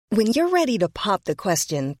When you're ready to pop the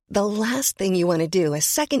question, the last thing you want to do is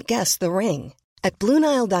second-guess the ring. At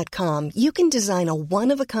BlueNile.com, you can design a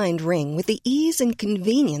one-of-a-kind ring with the ease and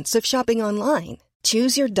convenience of shopping online.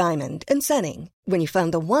 Choose your diamond and setting. When you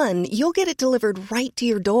find the one, you'll get it delivered right to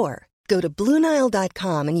your door. Go to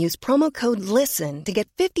BlueNile.com and use promo code LISTEN to get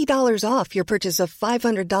 $50 off your purchase of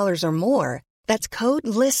 $500 or more. That's code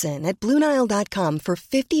LISTEN at BlueNile.com for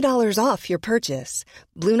 $50 off your purchase.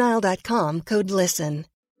 BlueNile.com, code LISTEN.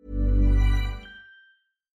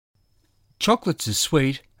 Chocolates are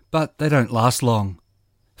sweet, but they don't last long.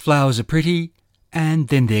 Flowers are pretty, and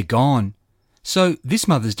then they're gone. So this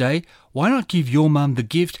Mother's Day, why not give your mum the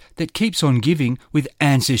gift that keeps on giving with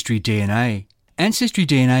Ancestry DNA? Ancestry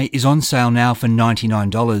DNA is on sale now for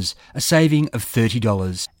 $99, a saving of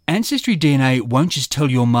 $30. Ancestry DNA won't just tell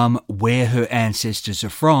your mum where her ancestors are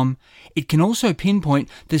from, it can also pinpoint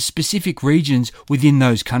the specific regions within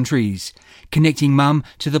those countries, connecting mum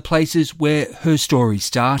to the places where her story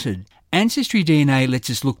started. Ancestry DNA lets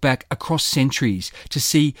us look back across centuries to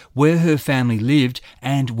see where her family lived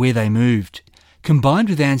and where they moved. Combined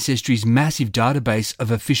with Ancestry's massive database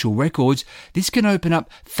of official records, this can open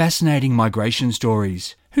up fascinating migration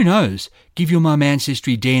stories. Who knows? Give your mum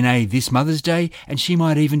Ancestry DNA this Mother's Day and she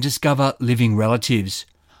might even discover living relatives.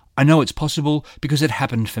 I know it's possible because it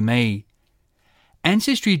happened for me.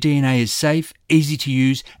 Ancestry DNA is safe, easy to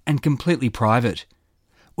use and completely private.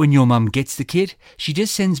 When your mum gets the kit, she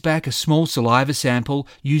just sends back a small saliva sample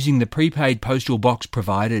using the prepaid postal box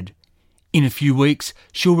provided. In a few weeks,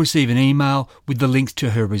 she'll receive an email with the links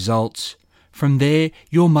to her results. From there,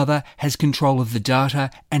 your mother has control of the data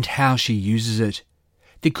and how she uses it.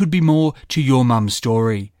 There could be more to your mum's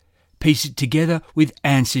story. Piece it together with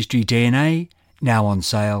Ancestry DNA, now on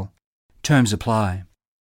sale. Terms apply.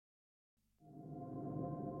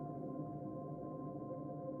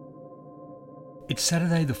 It's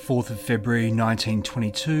Saturday the 4th of February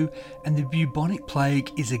 1922 and the bubonic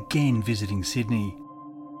plague is again visiting Sydney.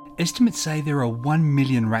 Estimates say there are 1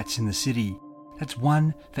 million rats in the city. That's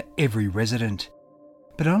one for every resident.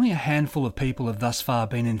 But only a handful of people have thus far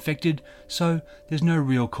been infected, so there's no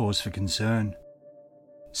real cause for concern.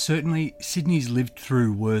 Certainly, Sydney's lived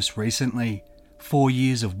through worse recently. 4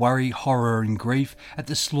 years of worry, horror and grief at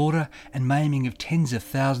the slaughter and maiming of tens of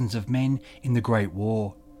thousands of men in the Great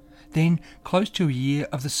War. Then, close to a year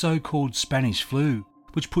of the so-called Spanish flu,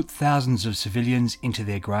 which put thousands of civilians into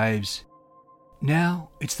their graves. Now,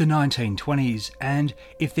 it's the 1920s, and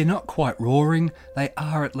if they're not quite roaring, they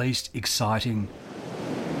are at least exciting.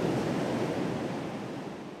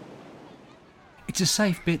 It's a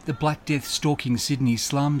safe bet the Black Death stalking Sydney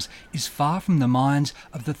slums is far from the minds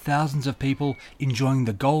of the thousands of people enjoying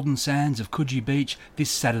the golden sands of Coogee Beach this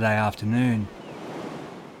Saturday afternoon.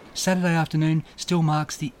 Saturday afternoon still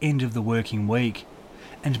marks the end of the working week,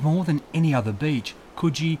 and more than any other beach,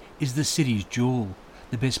 Coogee is the city's jewel.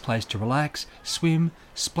 The best place to relax, swim,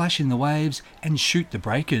 splash in the waves and shoot the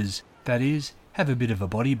breakers. That is, have a bit of a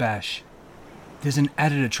body bash. There's an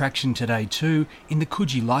added attraction today too in the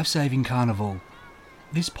Coogee Lifesaving Carnival.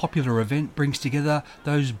 This popular event brings together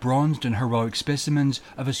those bronzed and heroic specimens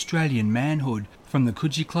of Australian manhood from the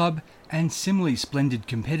Coogee Club and similarly splendid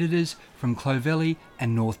competitors from Clovelly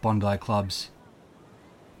and North Bondi clubs.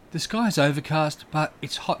 The sky's overcast, but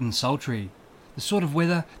it's hot and sultry. The sort of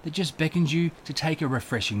weather that just beckons you to take a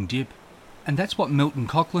refreshing dip. And that's what Milton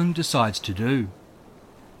Coughlin decides to do.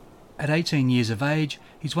 At 18 years of age,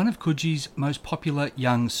 he's one of Coogee's most popular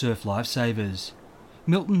young surf lifesavers.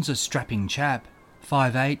 Milton's a strapping chap,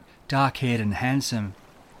 5'8", dark-haired and handsome.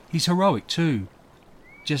 He's heroic too.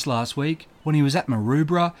 Just last week, when he was at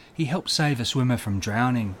Maroubra, he helped save a swimmer from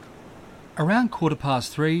drowning. Around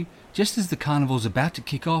 3:15, just as the carnival's about to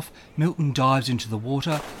kick off, Milton dives into the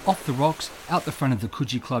water, off the rocks, out the front of the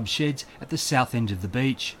Coogee Club sheds at the south end of the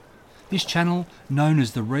beach. This channel, known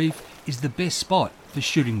as the Reef, is the best spot for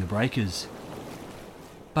shooting the breakers.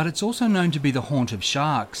 But it's also known to be the haunt of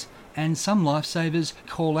sharks, and some lifesavers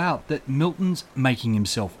call out that Milton's making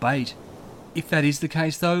himself bait. If that is the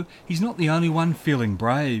case though, he's not the only one feeling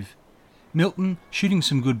brave. Milton, shooting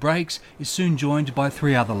some good breaks, is soon joined by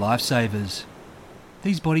 3 other lifesavers.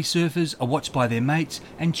 These body surfers are watched by their mates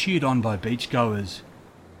and cheered on by beachgoers.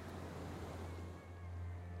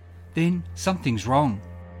 Then something's wrong.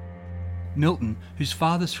 Milton, who's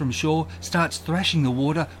farthest from shore, starts thrashing the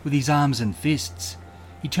water with his arms and fists.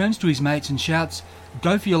 He turns to his mates and shouts,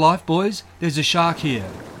 "Go for your life, boys, there's a shark here."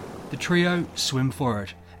 The trio swim for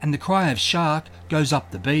it, and the cry of shark goes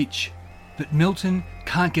up the beach. But Milton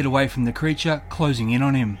can't get away from the creature closing in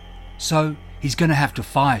on him, so he's going to have to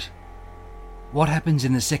fight. What happens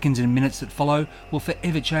in the seconds and minutes that follow will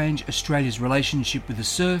forever change Australia's relationship with the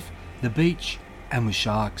surf, the beach, and with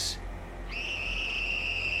sharks.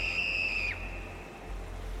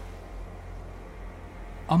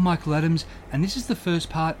 I'm Michael Adams, and this is the first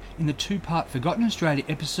part in the two-part Forgotten Australia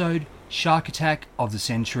episode, Shark Attack of the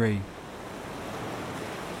Century.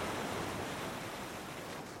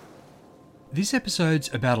 This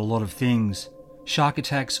episode's about a lot of things. Shark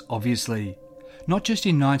attacks, obviously. Not just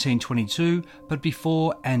in 1922, but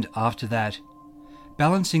before and after that.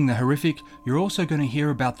 Balancing the horrific, you're also going to hear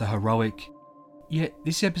about the heroic. Yet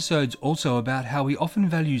this episode's also about how we often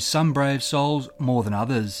value some brave souls more than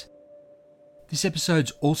others. This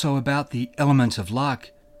episode's also about the element of luck.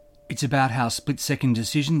 It's about how split-second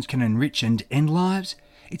decisions can enrich and end lives.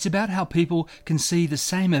 It's about how people can see the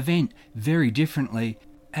same event very differently.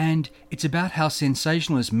 And it's about how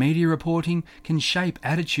sensationalist media reporting can shape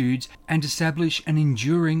attitudes and establish an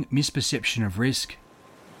enduring misperception of risk.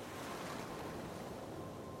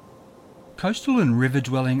 Coastal and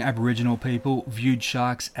river-dwelling Aboriginal people viewed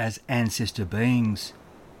sharks as ancestor beings.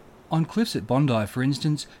 On cliffs at Bondi, for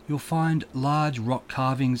instance, you'll find large rock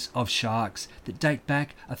carvings of sharks that date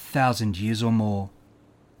back 1,000 years or more.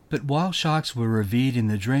 But while sharks were revered in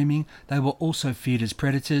the dreaming, they were also feared as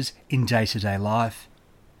predators in day-to-day life.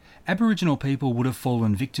 Aboriginal people would have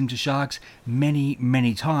fallen victim to sharks many,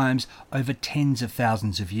 many times over tens of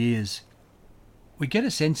thousands of years. We get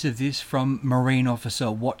a sense of this from Marine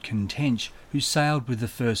Officer Watkin Tench, who sailed with the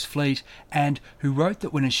First Fleet and who wrote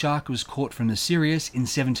that when a shark was caught from the Sirius in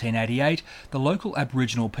 1788, the local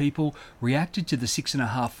Aboriginal people reacted to the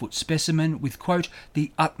 6.5-foot specimen with, quote,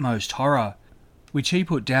 the utmost horror, which he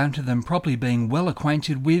put down to them probably being well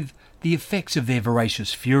acquainted with the effects of their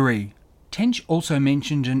voracious fury. Tench also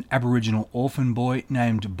mentioned an Aboriginal orphan boy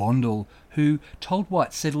named Bondle, who told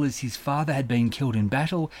white settlers his father had been killed in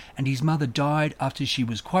battle and his mother died after she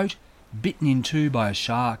was, quote, bitten in two by a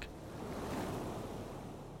shark.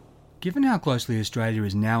 Given how closely Australia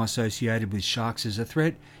is now associated with sharks as a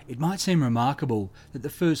threat, it might seem remarkable that the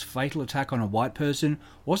first fatal attack on a white person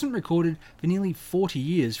wasn't recorded for nearly 40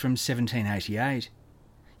 years from 1788.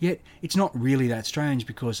 Yet it's not really that strange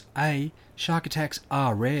because A, shark attacks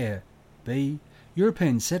are rare. B,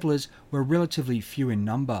 European settlers were relatively few in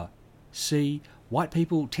number. C, white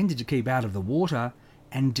people tended to keep out of the water.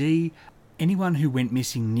 And D, anyone who went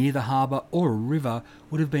missing near the harbour or a river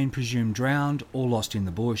would have been presumed drowned or lost in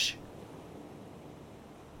the bush.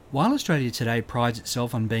 While Australia today prides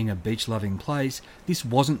itself on being a beach-loving place, this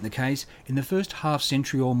wasn't the case in the first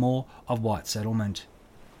half-century or more of white settlement.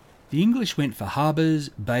 The English went for harbours,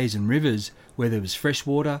 bays and rivers, where there was fresh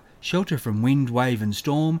water, shelter from wind, wave and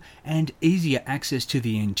storm, and easier access to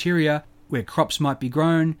the interior, where crops might be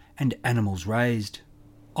grown and animals raised.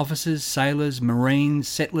 Officers, sailors, marines,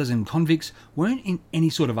 settlers and convicts weren't in any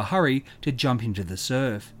sort of a hurry to jump into the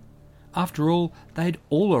surf. After all, they'd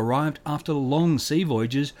all arrived after long sea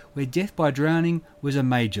voyages where death by drowning was a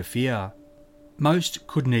major fear. Most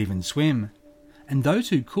couldn't even swim, and those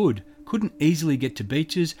who couldn't easily get to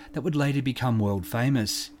beaches that would later become world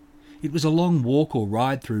famous. It was a long walk or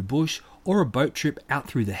ride through bush or a boat trip out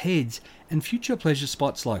through the heads, and future pleasure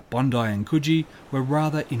spots like Bondi and Coogee were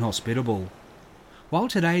rather inhospitable. While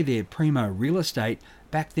today they're primo real estate,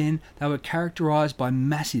 back then they were characterised by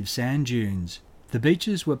massive sand dunes. The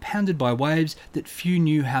beaches were pounded by waves that few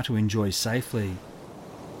knew how to enjoy safely.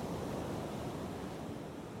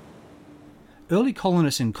 Early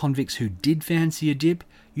colonists and convicts who did fancy a dip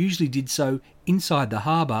usually did so inside the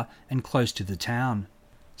harbour and close to the town.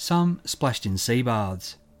 Some splashed in sea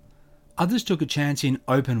baths. Others took a chance in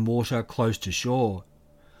open water close to shore.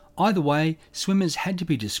 Either way, swimmers had to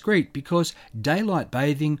be discreet because daylight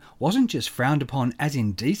bathing wasn't just frowned upon as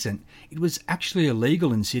indecent, it was actually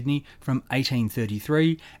illegal in Sydney from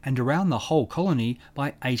 1833 and around the whole colony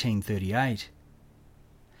by 1838.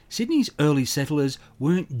 Sydney's early settlers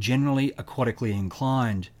weren't generally aquatically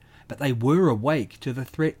inclined, but they were awake to the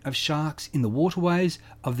threat of sharks in the waterways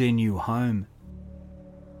of their new home.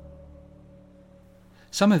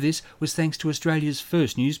 Some of this was thanks to Australia's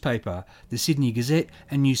first newspaper, the Sydney Gazette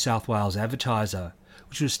and New South Wales Advertiser,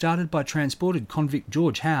 which was started by transported convict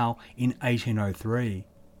George Howe in 1803.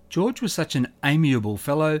 George was such an amiable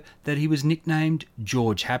fellow that he was nicknamed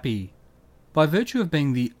George Happy. By virtue of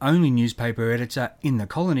being the only newspaper editor in the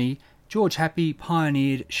colony, George Happy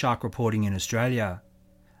pioneered shark reporting in Australia.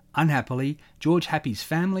 Unhappily, George Happy's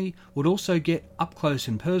family would also get up close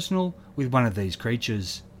and personal with one of these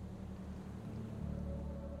creatures.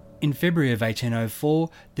 In February of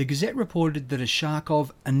 1804, the Gazette reported that a shark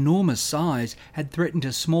of enormous size had threatened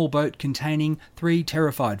a small boat containing 3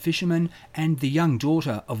 terrified fishermen and the young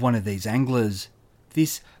daughter of one of these anglers.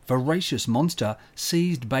 This voracious monster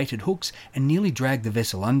seized baited hooks and nearly dragged the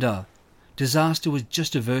vessel under. Disaster was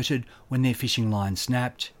just averted when their fishing line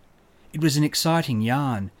snapped. It was an exciting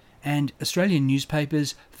yarn, and Australian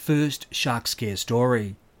newspapers' first shark scare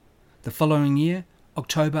story. The following year,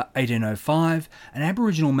 October 1805, an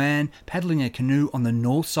Aboriginal man paddling a canoe on the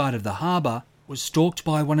north side of the harbour was stalked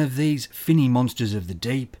by one of these finny monsters of the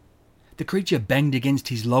deep. The creature banged against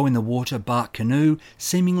his low-in-the-water bark canoe,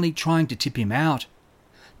 seemingly trying to tip him out.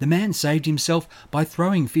 The man saved himself by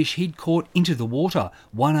throwing fish he'd caught into the water,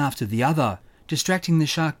 one after the other, distracting the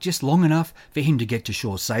shark just long enough for him to get to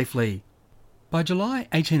shore safely. By July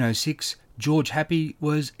 1806, George Happy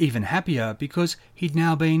was even happier because he'd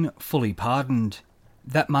now been fully pardoned.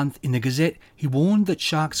 That month in the Gazette, he warned that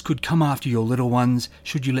sharks could come after your little ones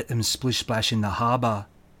should you let them splish-splash in the harbour.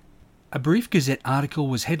 A brief Gazette article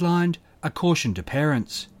was headlined, "A Caution to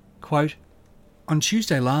Parents." Quote, "On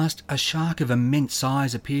Tuesday last, a shark of immense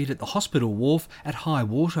size appeared at the hospital wharf at high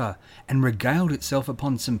water and regaled itself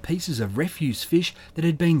upon some pieces of refuse fish that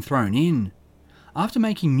had been thrown in. After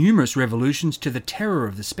making numerous revolutions to the terror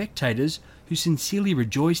of the spectators, who sincerely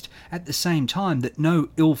rejoiced at the same time that no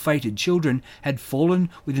ill-fated children had fallen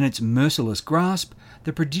within its merciless grasp,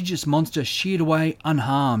 the prodigious monster sheared away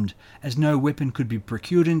unharmed, as no weapon could be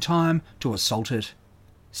procured in time to assault it."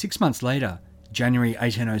 6 months later, January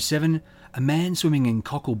 1807, a man swimming in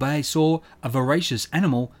Cockle Bay saw a voracious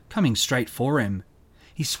animal coming straight for him.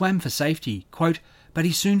 He swam for safety, quote, "but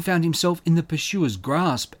he soon found himself in the pursuer's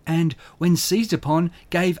grasp and, when seized upon,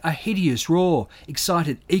 gave a hideous roar,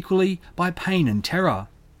 excited equally by pain and terror.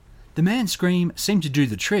 The man's scream seemed to do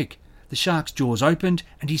the trick. The shark's jaws opened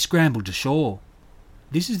and he scrambled to shore."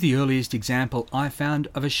 This is the earliest example I found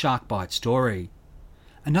of a shark bite story.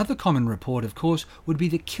 Another common report, of course, would be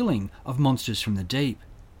the killing of monsters from the deep.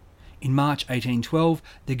 In March 1812,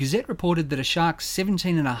 the Gazette reported that a shark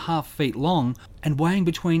 17.5 feet long and weighing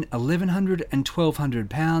between 1,100 and 1,200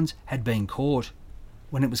 pounds had been caught.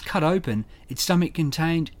 When it was cut open, its stomach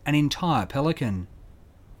contained an entire pelican.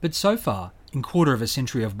 But so far, in quarter of a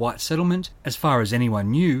century of white settlement, as far as anyone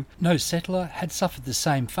knew, no settler had suffered the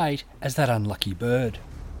same fate as that unlucky bird.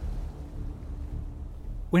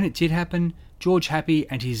 When it did happen, George Happy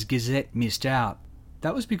and his Gazette missed out.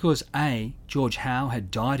 That was because A. George Howe had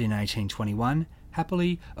died in 1821,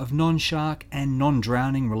 happily of non-shark and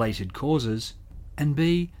non-drowning related causes, and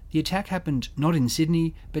B. the attack happened not in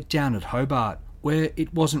Sydney but down at Hobart, where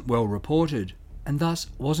it wasn't well reported, and thus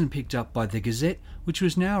wasn't picked up by the Gazette, which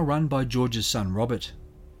was now run by George's son Robert.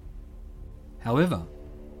 However,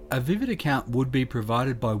 a vivid account would be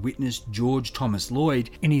provided by witness George Thomas Lloyd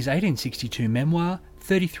in his 1862 memoir,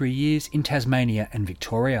 33 Years in Tasmania and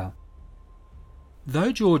Victoria.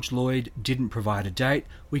 Though George Lloyd didn't provide a date,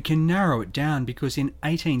 we can narrow it down because in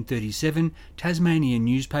 1837, Tasmanian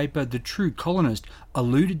newspaper The True Colonist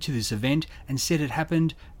alluded to this event and said it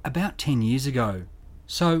happened about 10 years ago.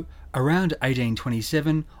 So, around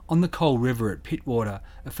 1827, on the Coal River at Pittwater,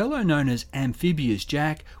 a fellow known as Amphibious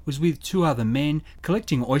Jack was with 2 other men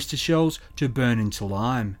collecting oyster shells to burn into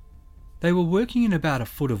lime. They were working in about a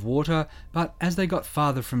foot of water, but as they got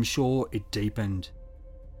farther from shore, it deepened.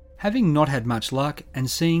 Having not had much luck and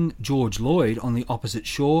seeing George Lloyd on the opposite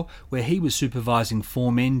shore where he was supervising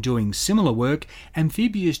 4 men doing similar work,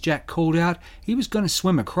 Amphibious Jack called out he was going to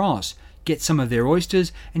swim across, get some of their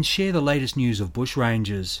oysters and share the latest news of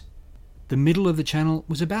bushrangers. The middle of the channel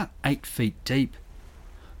was about 8 feet deep.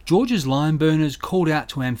 George's lime burners called out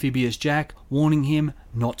to Amphibious Jack, warning him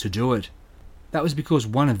not to do it. That was because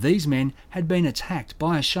one of these men had been attacked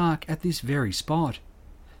by a shark at this very spot.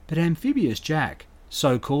 But Amphibious Jack,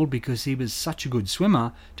 so called because he was such a good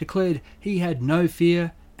swimmer, declared he had no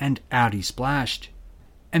fear, and out he splashed.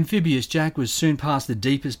 Amphibious Jack was soon past the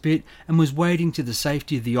deepest bit and was wading to the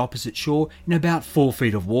safety of the opposite shore in about 4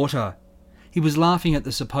 feet of water. He was laughing at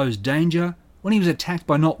the supposed danger when he was attacked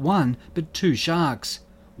by not 1 but 2 sharks.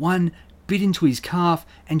 One bit into his calf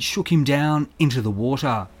and shook him down into the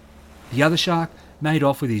water. The other shark made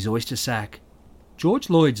off with his oyster sack.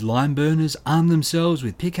 George Lloyd's lime burners armed themselves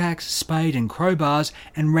with pickaxe, spade and crowbars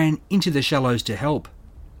and ran into the shallows to help.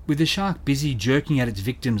 With the shark busy jerking at its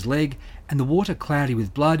victim's leg and the water cloudy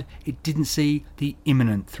with blood, it didn't see the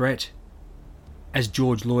imminent threat. As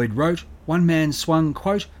George Lloyd wrote, one man swung,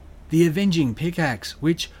 quote, "the avenging pickaxe,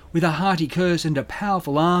 which, with a hearty curse and a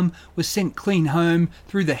powerful arm, was sent clean home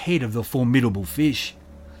through the head of the formidable fish.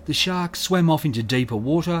 The shark swam off into deeper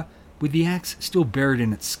water, with the axe still buried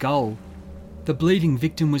in its skull. The bleeding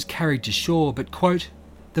victim was carried to shore, but, quote,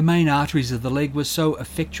 the main arteries of the leg were so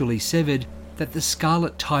effectually severed that the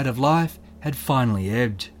scarlet tide of life had finally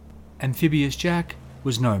ebbed. Amphibious Jack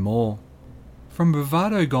was no more. From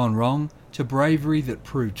bravado gone wrong to bravery that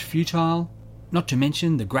proved futile, not to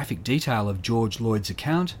mention the graphic detail of George Lloyd's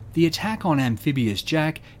account, the attack on Amphibious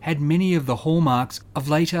Jack had many of the hallmarks of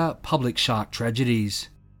later public shark tragedies.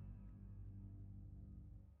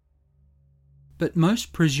 But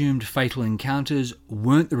most presumed fatal encounters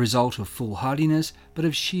weren't the result of foolhardiness, but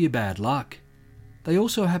of sheer bad luck. They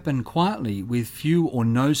also happened quietly with few or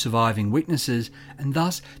no surviving witnesses, and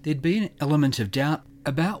thus there'd be an element of doubt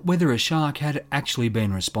about whether a shark had actually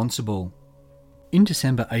been responsible. In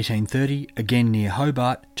December 1830, again near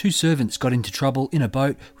Hobart, two servants got into trouble in a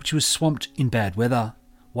boat which was swamped in bad weather.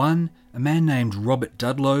 One, a man named Robert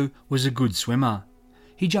Dudlow, was a good swimmer.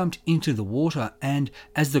 He jumped into the water and,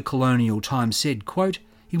 as the Colonial Times said, quote,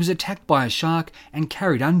 he was attacked by a shark and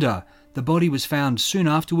carried under. The body was found soon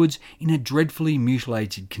afterwards in a dreadfully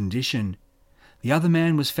mutilated condition. The other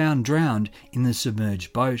man was found drowned in the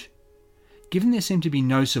submerged boat. Given there seemed to be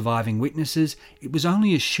no surviving witnesses, it was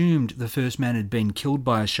only assumed the first man had been killed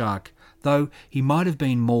by a shark, though he might have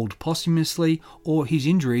been mauled posthumously or his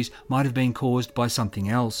injuries might have been caused by something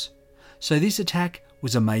else. So this attack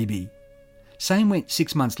was a maybe. Same went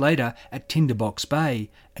 6 months later at Tinderbox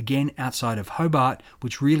Bay, again outside of Hobart,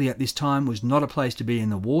 which really at this time was not a place to be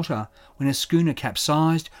in the water, when a schooner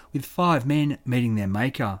capsized with 5 men meeting their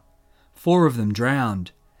maker. 4 of them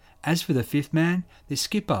drowned. As for the 5th man, the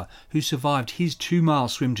skipper, who survived his 2-mile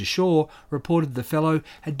swim to shore, reported the fellow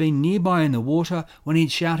had been nearby in the water when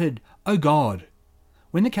he'd shouted, "Oh God!"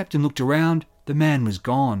 When the captain looked around, the man was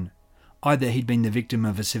gone. Either he'd been the victim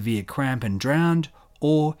of a severe cramp and drowned,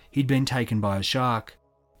 or he'd been taken by a shark.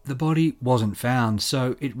 The body wasn't found,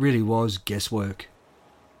 so it really was guesswork.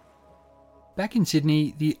 Back in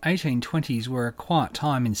Sydney, the 1820s were a quiet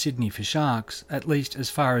time in Sydney for sharks, at least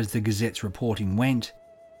as far as the Gazette's reporting went.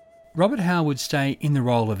 Robert Howe would stay in the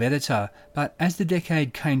role of editor, but as the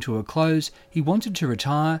decade came to a close, he wanted to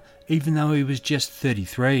retire even though he was just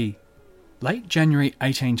 33. Late January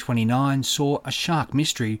 1829 saw a shark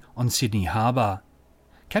mystery on Sydney Harbour.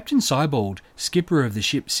 Captain Seibold, skipper of the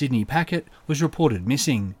ship Sydney Packet, was reported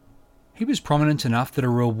missing. He was prominent enough that a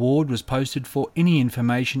reward was posted for any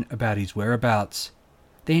information about his whereabouts.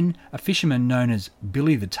 Then a fisherman known as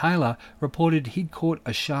Billy the Tailor reported he'd caught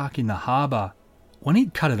a shark in the harbour. When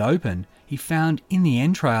he'd cut it open, he found in the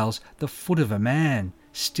entrails the foot of a man,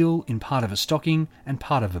 still in part of a stocking and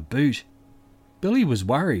part of a boot. Billy was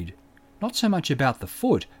worried, not so much about the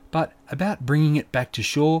foot, but about bringing it back to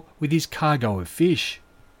shore with his cargo of fish.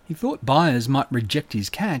 He thought buyers might reject his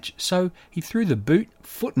catch, so he threw the boot,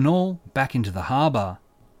 foot and all, back into the harbour.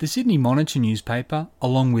 The Sydney Monitor newspaper,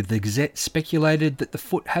 along with the Gazette, speculated that the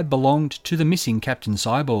foot had belonged to the missing Captain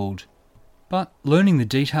Seibold. But learning the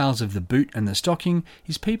details of the boot and the stocking,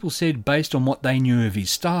 his people said based on what they knew of his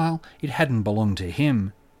style, it hadn't belonged to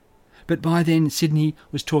him. But by then, Sydney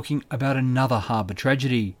was talking about another harbour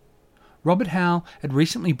tragedy. Robert Howe had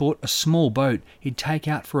recently bought a small boat he'd take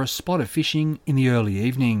out for a spot of fishing in the early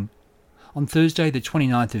evening. On Thursday the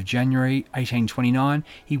 29th of January 1829,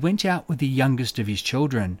 he went out with the youngest of his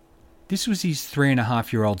children. This was his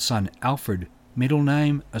 3.5-year-old son Alfred, middle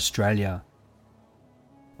name Australia.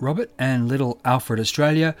 Robert and little Alfred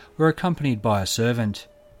Australia were accompanied by a servant.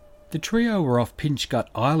 The trio were off Pinchgut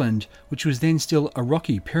Island, which was then still a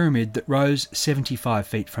rocky pyramid that rose 75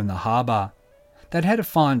 feet from the harbour. They'd had a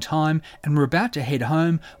fine time and were about to head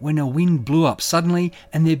home when a wind blew up suddenly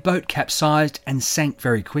and their boat capsized and sank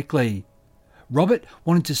very quickly. Robert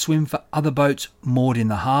wanted to swim for other boats moored in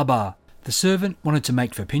the harbour. The servant wanted to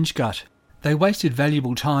make for Pinchgut. They wasted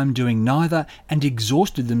valuable time doing neither and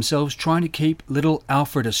exhausted themselves trying to keep little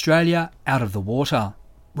Alfred Australia out of the water.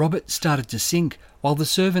 Robert started to sink while the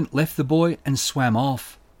servant left the boy and swam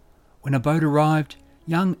off. When a boat arrived,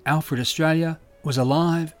 young Alfred Australia was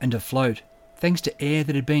alive and afloat, thanks to air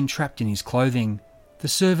that had been trapped in his clothing. The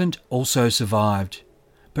servant also survived,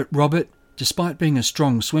 but Robert, despite being a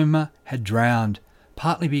strong swimmer, had drowned,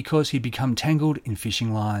 partly because he'd become tangled in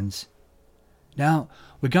fishing lines. Now,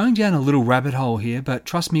 we're going down a little rabbit hole here, but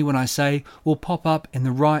trust me when I say we'll pop up in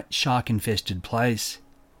the right shark-infested place.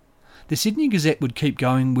 The Sydney Gazette would keep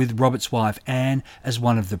going with Robert's wife Anne as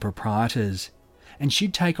one of the proprietors, and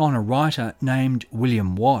she'd take on a writer named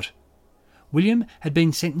William Watt. William had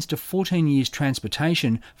been sentenced to 14 years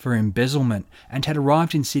transportation for embezzlement and had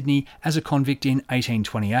arrived in Sydney as a convict in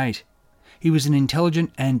 1828. He was an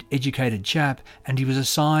intelligent and educated chap, and he was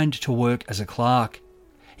assigned to work as a clerk.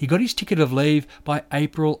 He got his ticket of leave by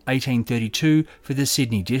April 1832 for the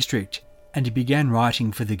Sydney district. and he began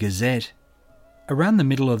writing for the Gazette. Around the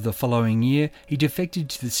middle of the following year, he defected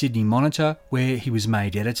to the Sydney Monitor, where he was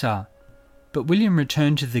made editor. But William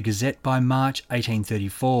returned to the Gazette by March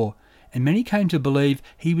 1834, and many came to believe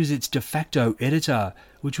he was its de facto editor,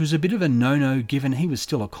 which was a bit of a no-no given he was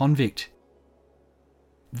still a convict.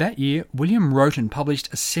 That year, William wrote and published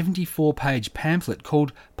a 74-page pamphlet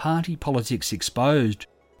called Party Politics Exposed,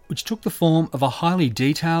 which took the form of a highly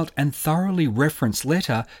detailed and thoroughly referenced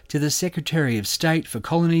letter to the Secretary of State for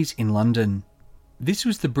Colonies in London. This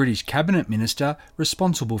was the British Cabinet Minister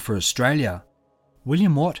responsible for Australia.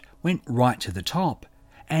 William Watt went right to the top,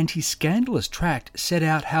 and his scandalous tract set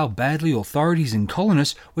out how badly authorities and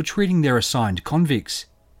colonists were treating their assigned convicts.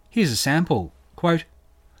 Here's a sample. Quote,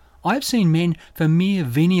 "I have seen men for mere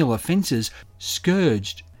venial offences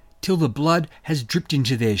scourged till the blood has dripped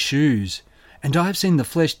into their shoes, and I have seen the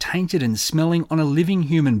flesh tainted and smelling on a living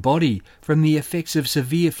human body from the effects of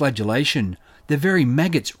severe flagellation, the very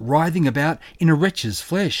maggots writhing about in a wretch's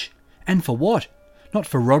flesh. And for what? Not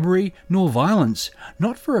for robbery nor violence,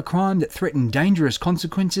 not for a crime that threatened dangerous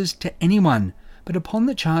consequences to anyone, but upon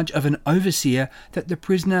the charge of an overseer that the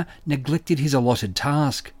prisoner neglected his allotted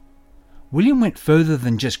task." William went further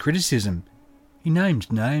than just criticism. He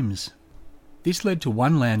named names. This led to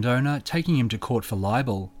one landowner taking him to court for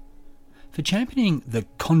libel. For championing the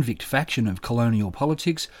convict faction of colonial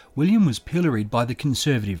politics, William was pilloried by the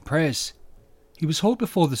conservative press. He was hauled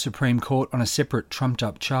before the Supreme Court on a separate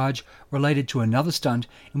trumped-up charge related to another stunt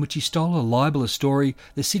in which he stole a libelous story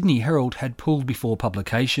the Sydney Herald had pulled before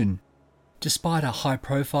publication. Despite a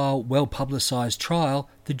high-profile, well-publicised trial,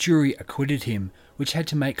 the jury acquitted him, which had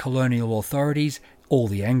to make colonial authorities all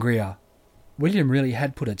the angrier. William really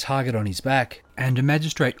had put a target on his back, and a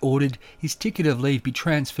magistrate ordered his ticket of leave be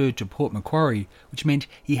transferred to Port Macquarie, which meant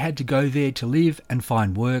he had to go there to live and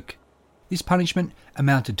find work. This punishment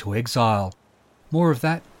amounted to exile. More of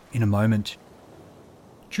that in a moment.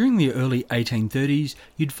 During the early 1830s,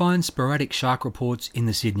 you'd find sporadic shark reports in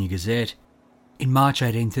the Sydney Gazette. In March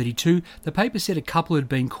 1832, the paper said a couple had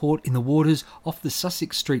been caught in the waters off the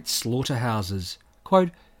Sussex Street slaughterhouses. Quote,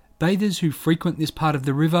 "Bathers who frequent this part of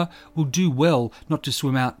the river will do well not to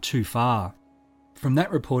swim out too far." From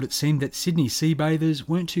that report, it seemed that Sydney sea bathers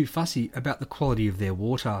weren't too fussy about the quality of their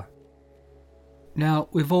water. Now,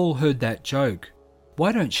 we've all heard that joke.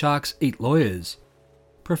 Why don't sharks eat lawyers?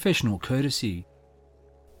 Professional courtesy.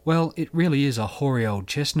 Well, it really is a hoary old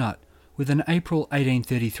chestnut, with an April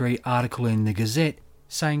 1833 article in the Gazette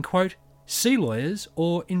saying, quote, "Sea lawyers,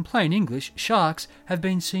 or in plain English, sharks, have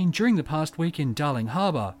been seen during the past week in Darling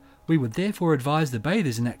Harbour. We would therefore advise the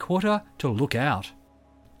bathers in that quarter to look out."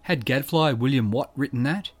 Had Gadfly William Watt written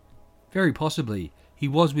that? Very possibly. He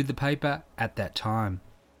was with the paper at that time.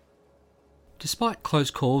 Despite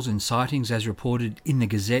close calls and sightings as reported in the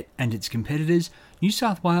Gazette and its competitors, New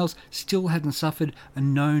South Wales still hadn't suffered a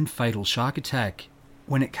known fatal shark attack.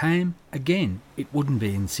 When it came, again, it wouldn't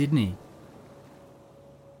be in Sydney.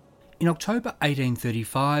 In October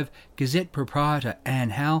 1835, Gazette proprietor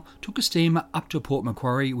Anne Howe took a steamer up to Port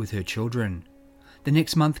Macquarie with her children. The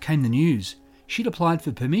next month came the news. She'd applied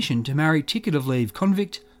for permission to marry ticket of leave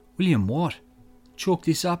convict William Watt. Chalk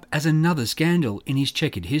this up as another scandal in his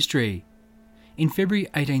checkered history. In February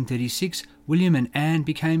 1836, William and Anne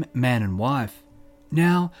became man and wife.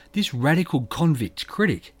 Now, this radical convict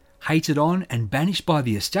critic, hated on and banished by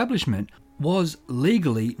the establishment, was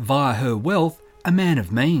legally, via her wealth, a man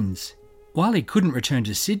of means. While he couldn't return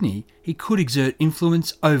to Sydney, he could exert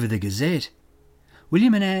influence over the Gazette.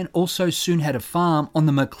 William and Anne also soon had a farm on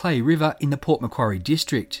the Macleay River in the Port Macquarie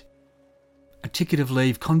district. A ticket of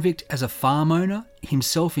leave convict as a farm owner,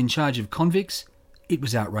 himself in charge of convicts, it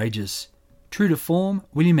was outrageous. True to form,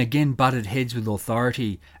 William again butted heads with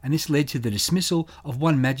authority, and this led to the dismissal of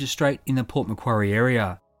one magistrate in the Port Macquarie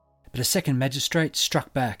area. But a second magistrate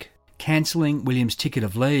struck back, cancelling William's ticket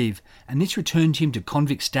of leave, and this returned him to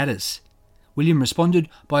convict status. William responded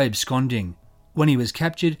by absconding. When he was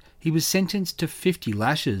captured, he was sentenced to 50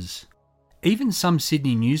 lashes. Even some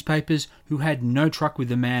Sydney newspapers, who had no truck with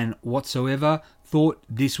the man whatsoever, thought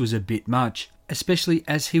this was a bit much, especially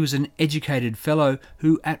as he was an educated fellow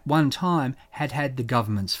who at one time had had the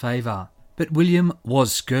government's favour. But William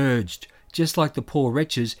was scourged, just like the poor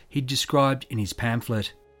wretches he'd described in his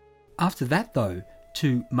pamphlet. After that, though,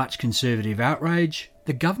 to much conservative outrage,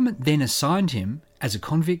 the government then assigned him, as a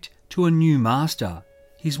convict, to a new master,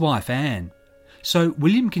 his wife Anne. So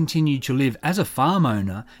William continued to live as a farm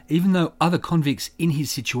owner, even though other convicts in his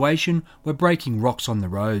situation were breaking rocks on the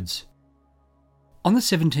roads. On the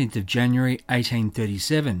 17th of January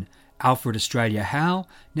 1837, Alfred Australia Howe,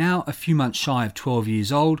 now a few months shy of 12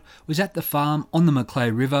 years old, was at the farm on the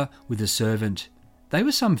Macleay River with a servant. They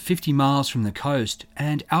were some 50 miles from the coast,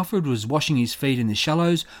 and Alfred was washing his feet in the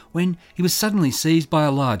shallows when he was suddenly seized by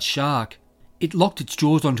a large shark. It locked its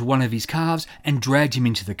jaws onto one of his calves and dragged him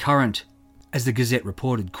into the current. As the Gazette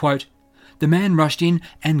reported, quote, "The man rushed in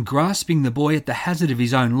and, grasping the boy at the hazard of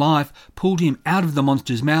his own life, pulled him out of the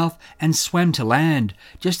monster's mouth and swam to land,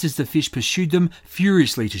 just as the fish pursued them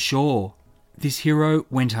furiously to shore." This hero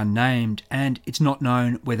went unnamed, and it's not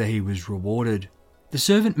known whether he was rewarded. The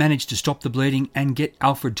servant managed to stop the bleeding and get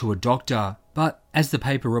Alfred to a doctor, but as the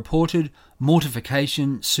paper reported,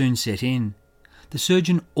 mortification soon set in. The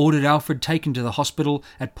surgeon ordered Alfred taken to the hospital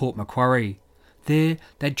at Port Macquarie. There,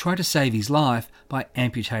 they'd try to save his life by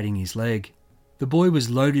amputating his leg. The boy was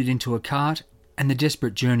loaded into a cart and the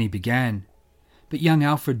desperate journey began. But young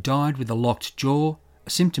Alfred died with a locked jaw, a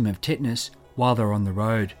symptom of tetanus, while they were on the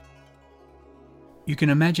road. You can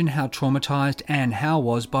imagine how traumatised Anne Howe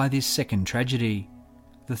was by this second tragedy.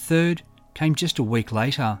 The third came just a week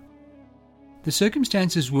later. The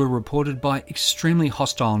circumstances were reported by extremely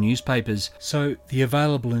hostile newspapers, so the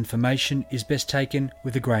available information is best taken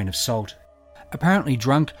with a grain of salt. Apparently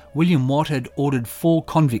drunk, William Watt had ordered 4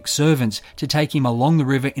 convict servants to take him along the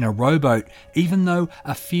river in a rowboat, even though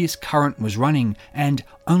a fierce current was running and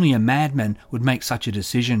only a madman would make such a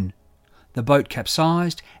decision. The boat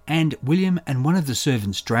capsized and William and one of the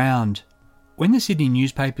servants drowned. When the Sydney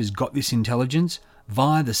newspapers got this intelligence,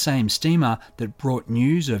 via the same steamer that brought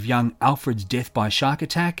news of young Alfred's death by shark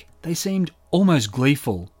attack, they seemed almost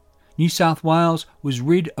gleeful. New South Wales was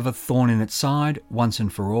rid of a thorn in its side once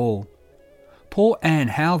and for all. Poor Anne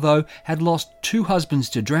Howe, though, had lost 2 husbands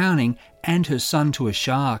to drowning and her son to a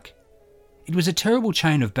shark. It was a terrible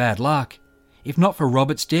chain of bad luck. If not for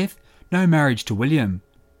Robert's death, no marriage to William.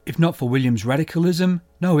 If not for William's radicalism,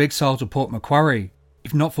 no exile to Port Macquarie.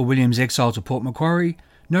 If not for William's exile to Port Macquarie,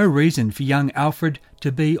 no reason for young Alfred to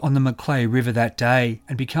be on the Macleay River that day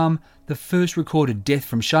and become the first recorded death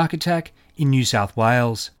from shark attack in New South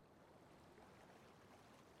Wales.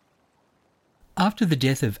 After the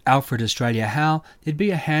death of Alfred Australia Howe, there'd be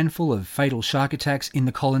a handful of fatal shark attacks in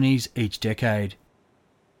the colonies each decade.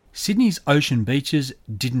 Sydney's ocean beaches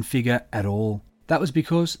didn't figure at all. That was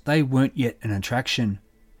because they weren't yet an attraction.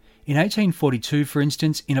 In 1842, for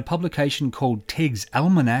instance, in a publication called Tegg's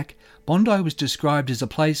Almanac, Bondi was described as a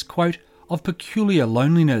place, quote, "of peculiar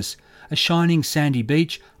loneliness, a shining sandy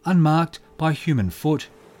beach unmarked by human foot."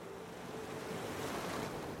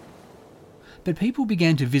 But people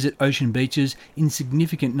began to visit ocean beaches in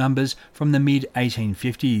significant numbers from the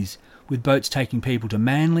mid-1850s, with boats taking people to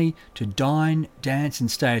Manly to dine, dance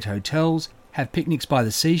and stay at hotels, have picnics by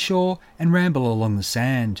the seashore and ramble along the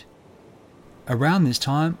sand. Around this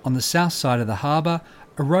time, on the south side of the harbour,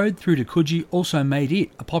 a road through to Coogee also made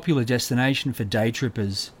it a popular destination for day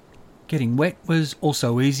trippers. Getting wet was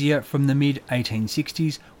also easier from the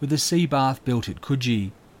mid-1860s with a sea bath built at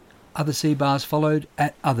Coogee. Other sea baths followed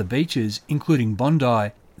at other beaches, including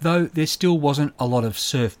Bondi, though there still wasn't a lot of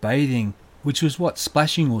surf bathing, which was what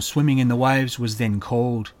splashing or swimming in the waves was then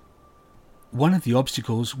called. One of the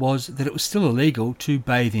obstacles was that it was still illegal to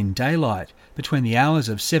bathe in daylight between the hours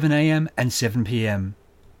of 7 a.m. and 7 p.m.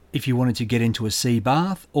 If you wanted to get into a sea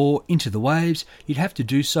bath or into the waves, you'd have to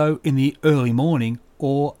do so in the early morning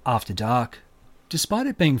or after dark. Despite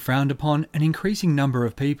it being frowned upon, an increasing number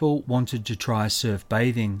of people wanted to try surf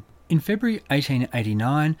bathing. In February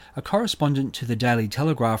 1889, a correspondent to the Daily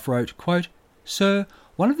Telegraph wrote, quote, "Sir,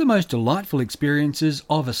 one of the most delightful experiences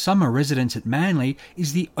of a summer residence at Manly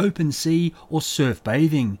is the open sea or surf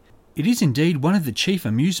bathing. It is indeed one of the chief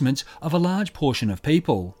amusements of a large portion of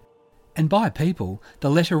people." And by people, the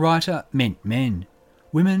letter writer meant men.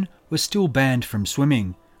 Women were still banned from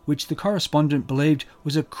swimming, which the correspondent believed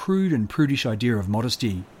was a crude and prudish idea of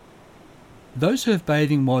modesty. Though surf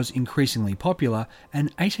bathing was increasingly popular, an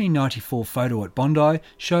 1894 photo at Bondi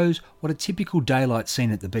shows what a typical daylight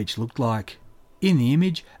scene at the beach looked like. In the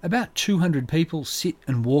image, about 200 people sit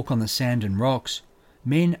and walk on the sand and rocks.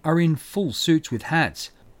 Men are in full suits with hats.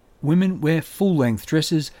 Women wear full-length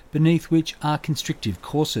dresses beneath which are constrictive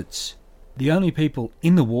corsets. The only people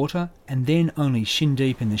in the water, and then only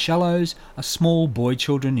shin-deep in the shallows, are small boy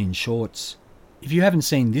children in shorts. If you haven't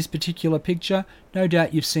seen this particular picture, no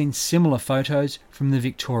doubt you've seen similar photos from the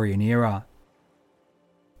Victorian era.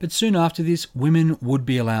 But soon after this, women would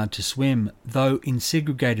be allowed to swim, though in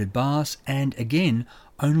segregated baths and again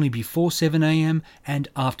only before 7 a.m. and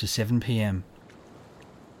after 7 p.m.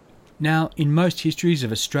 Now, in most histories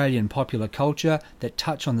of Australian popular culture that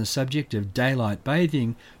touch on the subject of daylight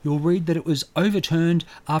bathing, you'll read that it was overturned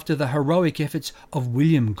after the heroic efforts of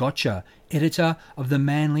William Gotcher, editor of the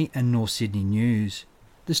Manly and North Sydney News.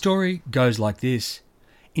 The story goes like this.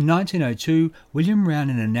 In 1902, William ran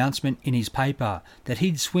an announcement in his paper that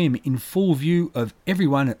he'd swim in full view of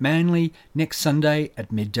everyone at Manly next Sunday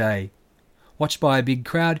at midday. Watched by a big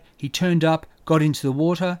crowd, he turned up, got into the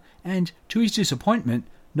water, and, to his disappointment,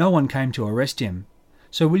 no one came to arrest him.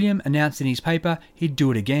 So William announced in his paper he'd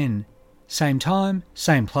do it again. Same time,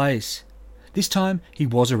 same place. This time he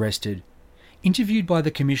was arrested. Interviewed by the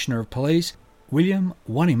Commissioner of Police, William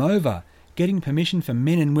won him over, getting permission for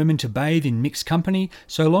men and women to bathe in mixed company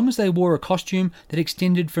so long as they wore a costume that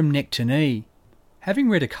extended from neck to knee. Having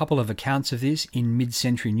read a couple of accounts of this in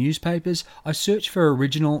mid-century newspapers, I searched for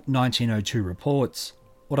original 1902 reports.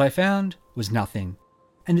 What I found was nothing.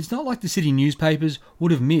 And it's not like the city newspapers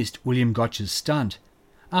would have missed William Gotcher's stunt.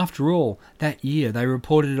 After all, that year they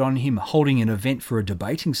reported on him holding an event for a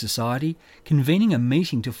debating society, convening a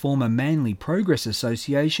meeting to form a Manly Progress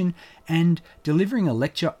Association, and delivering a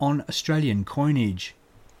lecture on Australian coinage.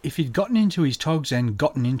 If he'd gotten into his togs and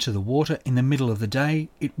gotten into the water in the middle of the day,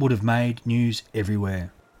 it would have made news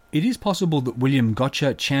everywhere. It is possible that William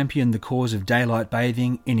Gotcher championed the cause of daylight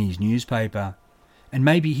bathing in his newspaper. And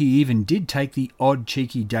maybe he even did take the odd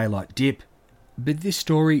cheeky daylight dip. But this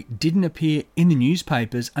story didn't appear in the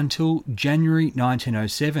newspapers until January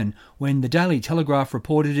 1907, when the Daily Telegraph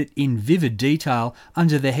reported it in vivid detail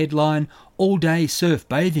under the headline, "All Day Surf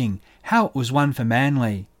Bathing, How It Was Won for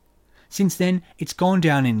Manly." Since then, it's gone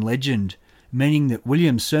down in legend, meaning that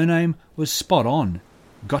William's surname was spot on,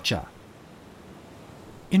 Gotcher.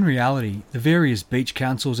 In reality, the various beach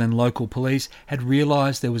councils and local police had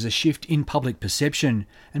realised there was a shift in public perception,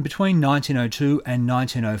 and between 1902 and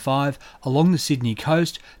 1905, along the Sydney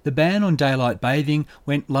coast, the ban on daylight bathing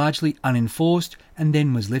went largely unenforced and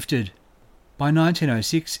then was lifted. By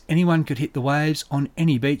 1906, anyone could hit the waves on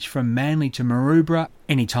any beach from Manly to Maroubra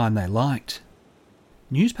anytime they liked.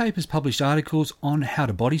 Newspapers published articles on how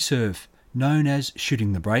to body surf, known as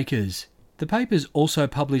shooting the breakers. The papers also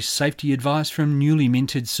published safety advice from newly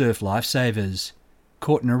minted surf lifesavers.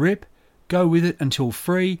 Caught in a rip? Go with it until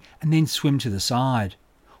free and then swim to the side.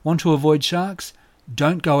 Want to avoid sharks?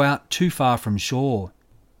 Don't go out too far from shore.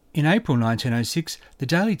 In April 1906, the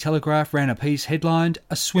Daily Telegraph ran a piece headlined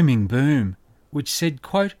 "A Swimming Boom," which said,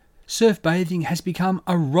 quote, "Surf bathing has become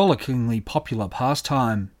a rollickingly popular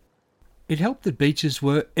pastime." It helped that beaches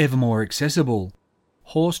were ever more accessible.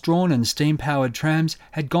 Horse-drawn and steam-powered trams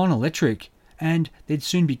had gone electric, and there'd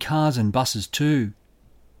soon be cars and buses too.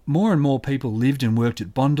 More and more people lived and worked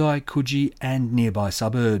at Bondi, Coogee and nearby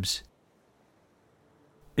suburbs.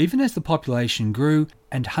 Even as the population grew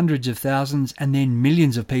and hundreds of thousands and then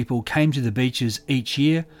millions of people came to the beaches each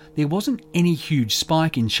year, there wasn't any huge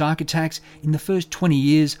spike in shark attacks in the first 20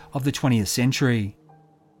 years of the 20th century.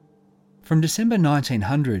 From December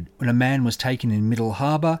 1900, when a man was taken in Middle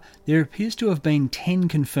Harbour, there appears to have been 10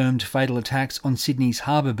 confirmed fatal attacks on Sydney's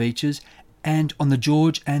harbour beaches and on the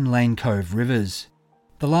George and Lane Cove rivers.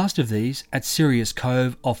 The last of these, at Sirius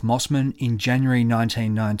Cove off Mossman in January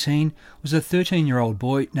 1919, was a 13-year-old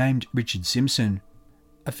boy named Richard Simpson.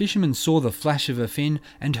 A fisherman saw the flash of a fin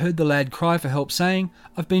and heard the lad cry for help, saying,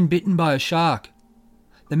 "I've been bitten by a shark."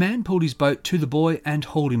 The man pulled his boat to the boy and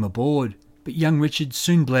hauled him aboard, but young Richard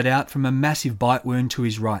soon bled out from a massive bite wound to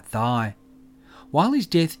his right thigh. While his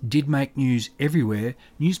death did make news everywhere,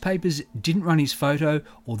 newspapers didn't run his photo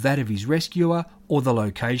or that of his rescuer or the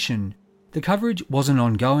location. The coverage wasn't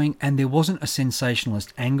ongoing and there wasn't a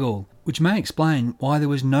sensationalist angle, which may explain why there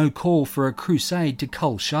was no call for a crusade to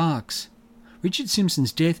cull sharks. Richard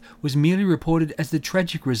Simpson's death was merely reported as the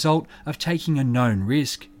tragic result of taking a known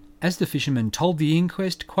risk. As the fisherman told the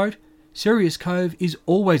inquest, quote, "Sirius Cove is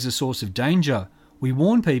always a source of danger. We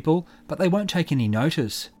warn people, but they won't take any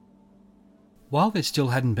notice." While there still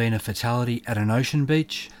hadn't been a fatality at an ocean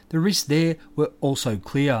beach, the risks there were also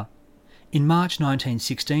clear. In March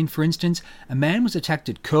 1916, for instance, a man was attacked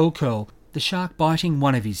at Curl Curl, the shark biting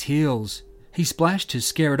one of his heels. He splashed to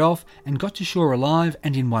scare it off and got to shore alive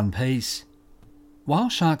and in one piece. While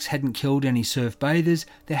sharks hadn't killed any surf bathers,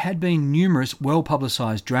 there had been numerous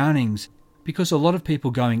well-publicised drownings, because a lot of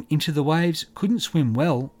people going into the waves couldn't swim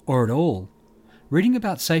well or at all. Reading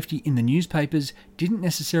about safety in the newspapers didn't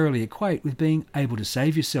necessarily equate with being able to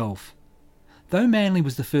save yourself. Though Manly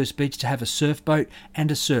was the first beach to have a surf boat and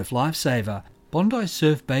a surf lifesaver, Bondi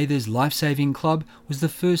Surf Bathers Lifesaving Club was the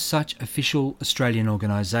first such official Australian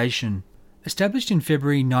organisation. Established in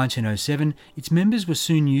February 1907, its members were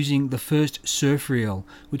soon using the first surf reel,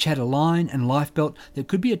 which had a line and lifebelt that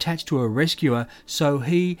could be attached to a rescuer so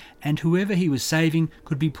he and whoever he was saving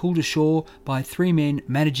could be pulled ashore by 3 men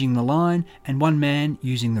managing the line and 1 man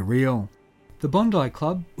using the reel. The Bondi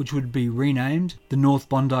Club, which would be renamed the North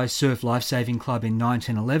Bondi Surf Lifesaving Club in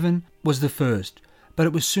 1911, was the first, but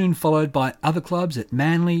it was soon followed by other clubs at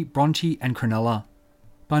Manly, Bronte and Cronulla.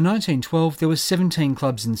 By 1912, there were 17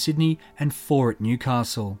 clubs in Sydney and 4 at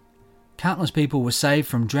Newcastle. Countless people were saved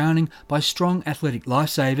from drowning by strong athletic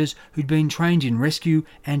lifesavers who'd been trained in rescue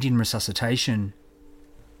and in resuscitation.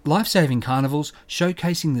 Lifesaving carnivals,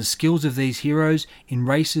 showcasing the skills of these heroes in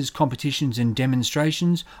races, competitions and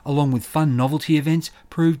demonstrations, along with fun novelty events,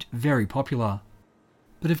 proved very popular.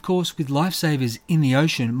 But of course, with lifesavers in the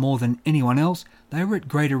ocean more than anyone else, they were at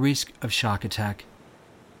greater risk of shark attack.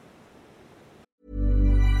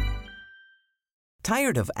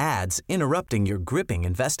 Tired of ads interrupting your gripping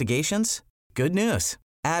investigations? Good news.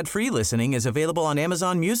 Ad-free listening is available on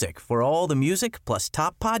Amazon Music for all the music plus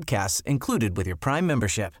top podcasts included with your Prime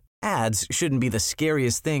membership. Ads shouldn't be the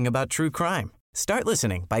scariest thing about true crime. Start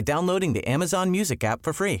listening by downloading the Amazon Music app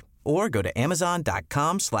for free or go to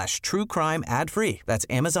amazon.com/truecrime ad-free. That's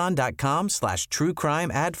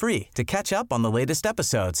amazon.com/truecrime ad-free to catch up on the latest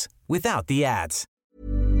episodes without the ads.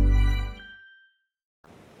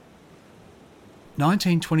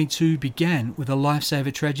 1922 began with a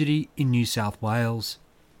lifesaver tragedy in New South Wales.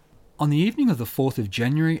 On the evening of the 4th of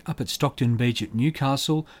January, up at Stockton Beach at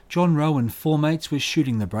Newcastle, John Rowe and 4 mates were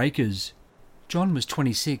shooting the breakers. John was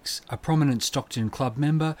 26, a prominent Stockton Club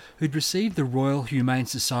member who'd received the Royal Humane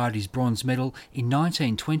Society's Bronze Medal in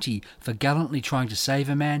 1920 for gallantly trying to save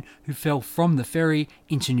a man who fell from the ferry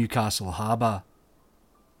into Newcastle Harbour.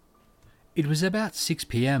 It was about 6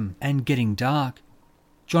 p.m. and getting dark.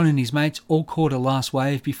 John and his mates all caught a last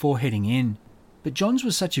wave before heading in. But John's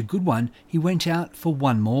was such a good one, he went out for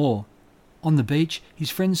one more. On the beach, his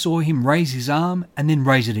friends saw him raise his arm and then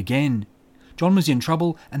raise it again. John was in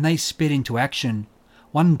trouble and they sped into action.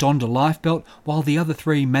 One donned a lifebelt while the other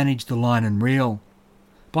 3 managed the line and reel.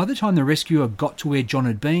 By the time the rescuer got to where John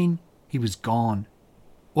had been, he was gone.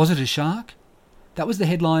 Was it a shark? That was the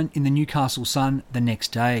headline in the Newcastle Sun the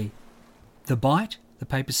next day. The bite, the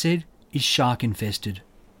paper said, is shark infested.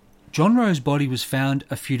 John Rowe's body was found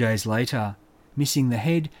a few days later, missing the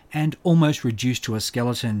head and almost reduced to a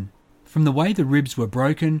skeleton. From the way the ribs were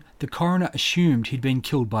broken, the coroner assumed he'd been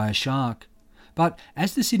killed by a shark. But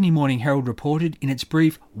as the Sydney Morning Herald reported in its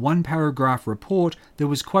brief 1-paragraph report, there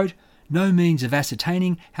was, quote, no means of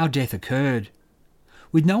ascertaining how death occurred.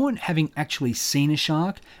 With no one having actually seen a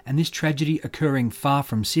shark and this tragedy occurring far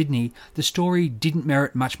from Sydney, the story didn't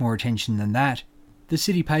merit much more attention than that. The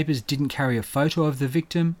city papers didn't carry a photo of the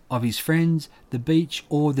victim, of his friends, the beach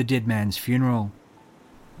or the dead man's funeral.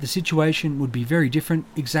 The situation would be very different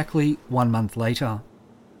exactly 1 month later.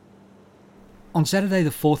 On Saturday the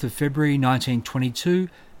 4th of February 1922,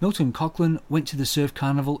 Milton Coughlin went to the surf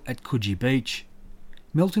carnival at Coogee Beach.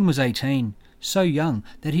 Milton was 18, so young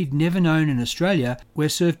that he'd never known an Australia where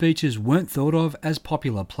surf beaches weren't thought of as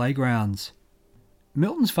popular playgrounds.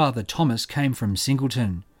 Milton's father Thomas came from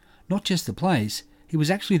Singleton. Not just the place, he was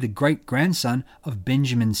actually the great-grandson of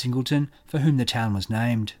Benjamin Singleton, for whom the town was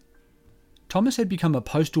named. Thomas had become a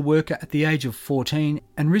postal worker at the age of 14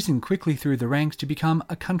 and risen quickly through the ranks to become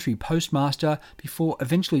a country postmaster before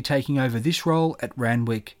eventually taking over this role at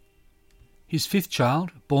Randwick. His 5th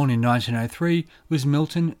child, born in 1903, was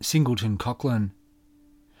Milton Singleton Coughlin.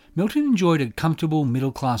 Milton enjoyed a comfortable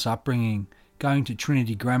middle-class upbringing, going to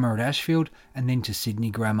Trinity Grammar at Ashfield and then to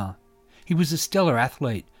Sydney Grammar. He was a stellar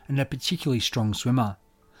athlete and a particularly strong swimmer.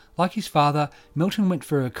 Like his father, Milton went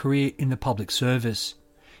for a career in the public service.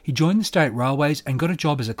 He joined the State Railways and got a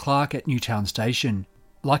job as a clerk at Newtown Station.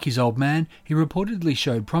 Like his old man, he reportedly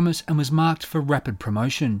showed promise and was marked for rapid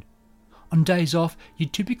promotion. On days off,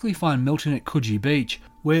 you'd typically find Milton at Coogee Beach,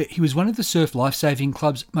 where he was one of the Surf Lifesaving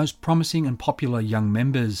Club's most promising and popular young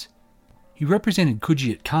members. He represented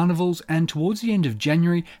Coogee at carnivals and towards the end of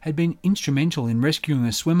January had been instrumental in rescuing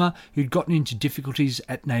a swimmer who'd gotten into difficulties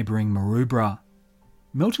at neighbouring Maroubra.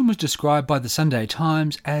 Milton was described by the Sunday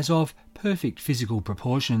Times as of perfect physical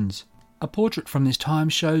proportions. A portrait from this time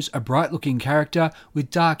shows a bright-looking character with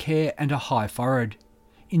dark hair and a high forehead.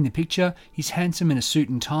 In the picture, he's handsome in a suit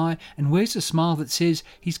and tie and wears a smile that says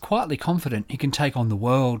he's quietly confident he can take on the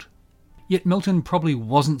world. Yet Milton probably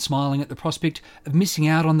wasn't smiling at the prospect of missing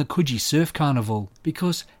out on the Coogee Surf Carnival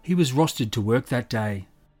because he was rostered to work that day.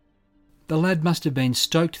 The lad must have been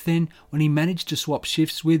stoked then when he managed to swap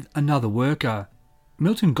shifts with another worker.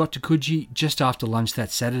 Milton got to Coogee just after lunch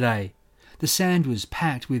that Saturday. the sand was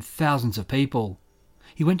packed with thousands of people.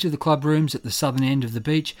 He went to the club rooms at the southern end of the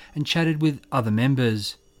beach and chatted with other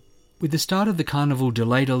members. With the start of the carnival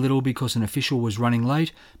delayed a little because an official was running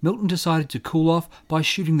late, Milton decided to cool off by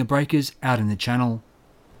shooting the breakers out in the channel.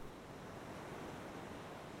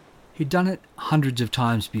 He'd done it hundreds of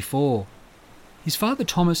times before. His father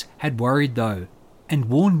Thomas had worried though, and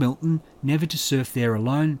warned Milton never to surf there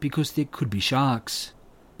alone because there could be sharks.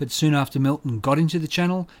 But soon after Milton got into the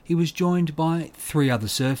channel, he was joined by 3 other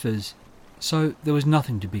surfers, so there was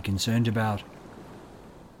nothing to be concerned about.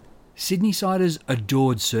 Sydney-siders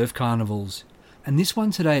adored surf carnivals, and this one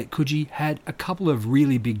today at Coogee had a couple of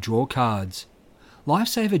really big draw cards.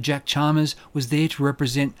 Lifesaver Jack Chalmers was there to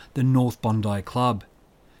represent the North Bondi Club.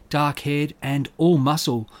 Dark-haired and all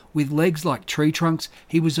muscle, with legs like tree trunks,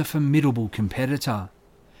 he was a formidable competitor.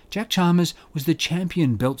 Jack Chalmers was the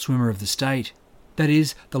champion belt swimmer of the state. That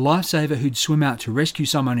is, the lifesaver who'd swim out to rescue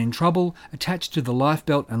someone in trouble, attached to the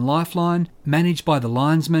lifebelt and lifeline, managed by the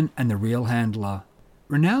linesman and the reel handler.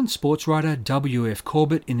 Renowned sports writer W.F.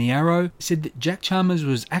 Corbett in The Arrow said that Jack Chalmers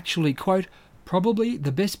was actually, quote, probably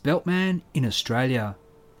the best beltman in Australia.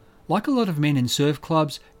 Like a lot of men in surf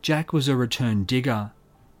clubs, Jack was a return digger.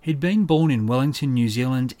 He'd been born in Wellington, New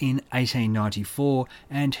Zealand in 1894,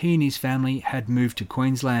 and he and his family had moved to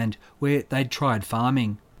Queensland, where they'd tried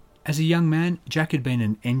farming. As a young man, Jack had been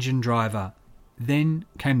an engine driver. Then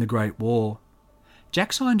came the Great War.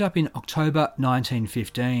 Jack signed up in October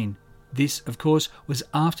 1915. This, of course, was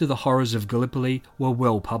after the horrors of Gallipoli were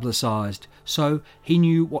well publicised, so he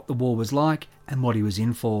knew what the war was like and what he was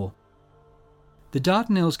in for. The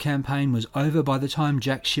Dardanelles campaign was over by the time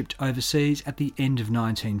Jack shipped overseas at the end of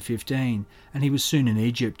 1915, and he was soon in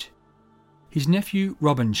Egypt. His nephew,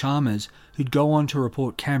 Robin Chalmers, who'd go on to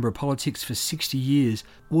report Canberra politics for 60 years,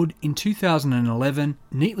 would, in 2011,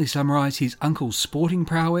 neatly summarise his uncle's sporting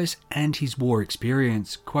prowess and his war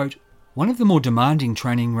experience. Quote, one of the more demanding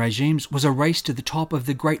training regimes was a race to the top of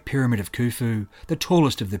the Great Pyramid of Khufu, the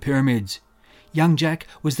tallest of the pyramids. Young Jack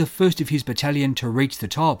was the first of his battalion to reach the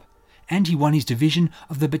top, and he won his division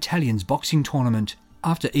of the battalion's boxing tournament.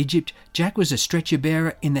 After Egypt, Jack was a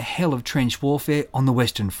stretcher-bearer in the hell of trench warfare on the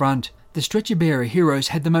Western Front. The stretcher-bearer heroes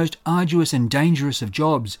had the most arduous and dangerous of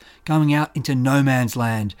jobs, going out into no man's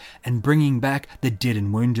land and bringing back the dead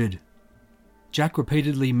and wounded. Jack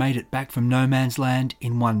repeatedly made it back from no man's land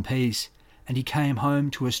in one piece, and he came home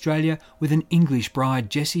to Australia with an English bride,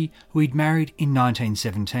 Jessie, who he'd married in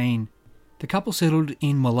 1917. The couple settled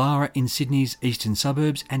in Wallara in Sydney's eastern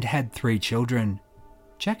suburbs and had 3 children.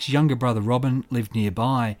 Jack's younger brother Robin lived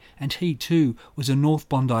nearby, and he too was a North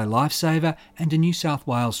Bondi lifesaver and a New South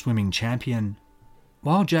Wales swimming champion.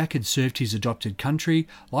 While Jack had served his adopted country,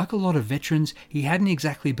 like a lot of veterans, he hadn't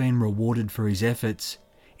exactly been rewarded for his efforts.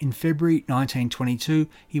 In February 1922,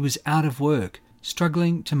 he was out of work,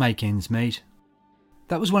 struggling to make ends meet.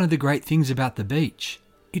 That was one of the great things about the beach.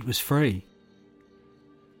 It was free.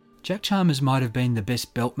 Jack Chalmers might have been the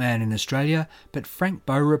best beltman in Australia, but Frank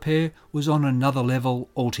Beaurepaire was on another level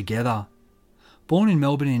altogether. Born in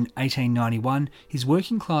Melbourne in 1891, his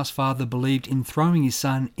working-class father believed in throwing his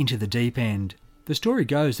son into the deep end. The story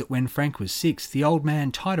goes that when Frank was 6, the old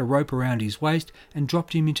man tied a rope around his waist and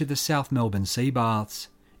dropped him into the South Melbourne sea baths.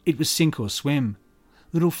 It was sink or swim.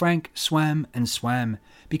 Little Frank swam and swam,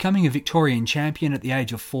 becoming a Victorian champion at the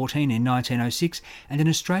age of 14 in 1906 and an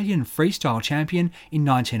Australian freestyle champion in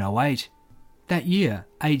 1908. That year,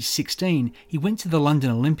 aged 16, he went to the London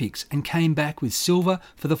Olympics and came back with silver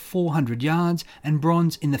for the 400 yards and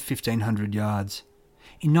bronze in the 1500 yards.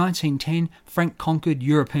 In 1910, Frank conquered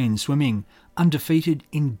European swimming, undefeated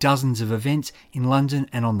in dozens of events in London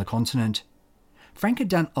and on the continent. Frank had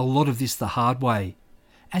done a lot of this the hard way.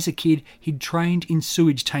 As a kid, he'd trained in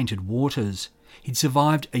sewage-tainted waters. He'd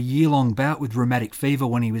survived a year-long bout with rheumatic fever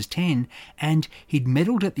when he was 10, and he'd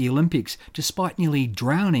medalled at the Olympics despite nearly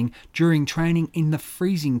drowning during training in the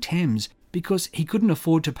freezing Thames because he couldn't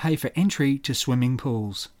afford to pay for entry to swimming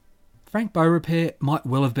pools. Frank Beaurepaire might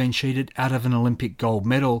well have been cheated out of an Olympic gold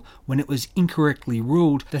medal when it was incorrectly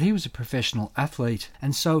ruled that he was a professional athlete,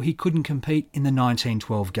 and so he couldn't compete in the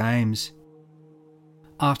 1912 Games.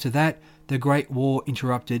 After that, the Great War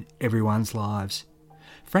interrupted everyone's lives.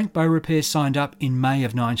 Frank Beaurepaire signed up in May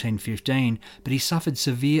of 1915, but he suffered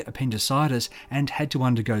severe appendicitis and had to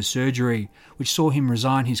undergo surgery, which saw him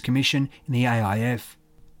resign his commission in the AIF.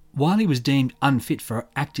 While he was deemed unfit for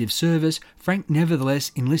active service, Frank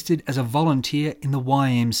nevertheless enlisted as a volunteer in the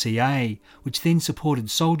YMCA, which then supported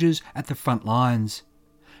soldiers at the front lines.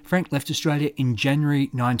 Frank left Australia in January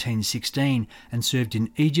 1916 and served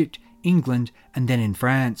in Egypt, England and then in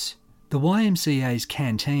France. The YMCA's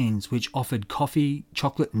canteens, which offered coffee,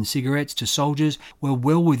 chocolate and cigarettes to soldiers, were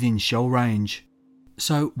well within shell range.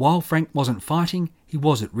 So while Frank wasn't fighting, he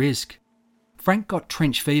was at risk. Frank got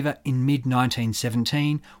trench fever in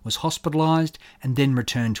mid-1917, was hospitalised and then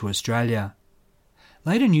returned to Australia.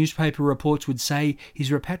 Later newspaper reports would say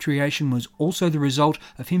his repatriation was also the result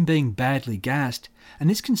of him being badly gassed, and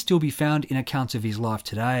this can still be found in accounts of his life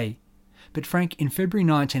today. But Frank, in February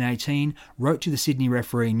 1918, wrote to the Sydney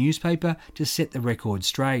Referee newspaper to set the record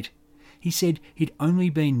straight. He said he'd only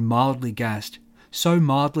been mildly gassed, so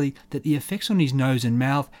mildly that the effects on his nose and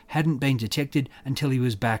mouth hadn't been detected until he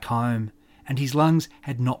was back home, and his lungs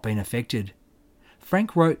had not been affected.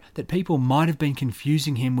 Frank wrote that people might have been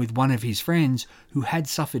confusing him with one of his friends who had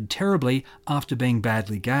suffered terribly after being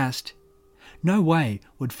badly gassed. No way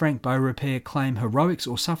would Frank Beaurepaire claim heroics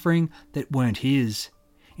or suffering that weren't his.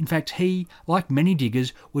 In fact, he, like many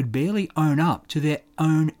diggers, would barely own up to their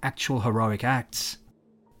own actual heroic acts.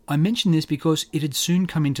 I mention this because it had soon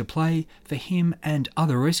come into play for him and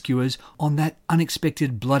other rescuers on that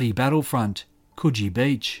unexpected bloody battlefront, Coogee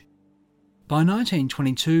Beach. By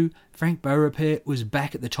 1922, Frank Beaurepaire was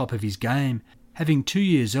back at the top of his game, having 2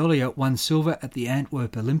 years earlier won silver at the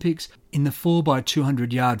Antwerp Olympics in the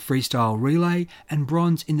 4x200 yard freestyle relay and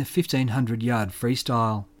bronze in the 1500 yard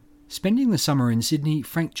freestyle. Spending the summer in Sydney,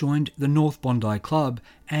 Frank joined the North Bondi Club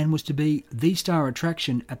and was to be the star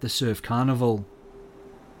attraction at the Surf Carnival.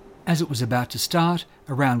 As it was about to start,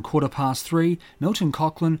 around 3:15, Milton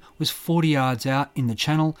Coughlin was 40 yards out in the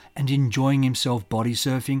channel and enjoying himself body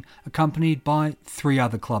surfing, accompanied by 3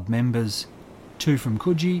 other club members, 2 from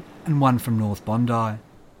Coogee and 1 from North Bondi.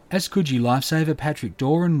 As Coogee lifesaver Patrick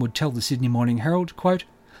Doran would tell the Sydney Morning Herald, quote,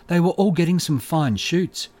 "They were all getting some fine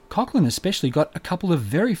shoots. Coughlin especially got a couple of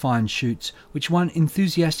very fine shoots, which won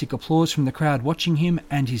enthusiastic applause from the crowd watching him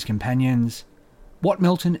and his companions." What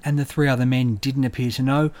Milton and the 3 other men didn't appear to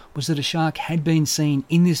know was that a shark had been seen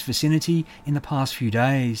in this vicinity in the past few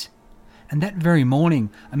days. And that very morning,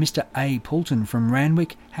 a Mr. A. Poulton from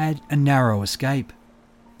Randwick had a narrow escape.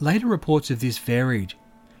 Later reports of this varied.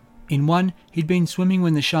 In one, he'd been swimming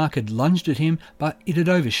when the shark had lunged at him, but it had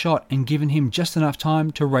overshot and given him just enough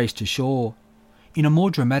time to race to shore. In a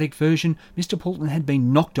more dramatic version, Mr. Poulton had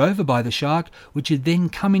been knocked over by the shark, which had then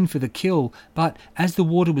come in for the kill, but as the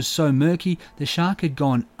water was so murky, the shark had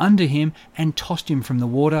gone under him and tossed him from the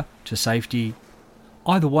water to safety.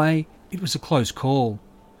 Either way, it was a close call.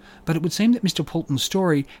 But it would seem that Mr. Poulton's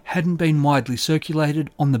story hadn't been widely circulated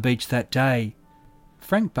on the beach that day.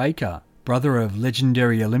 Frank Baker, brother of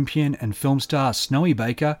legendary Olympian and film star Snowy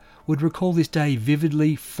Baker, would recall this day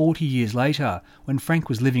vividly 40 years later, when Frank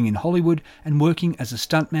was living in Hollywood and working as a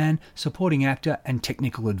stuntman, supporting actor and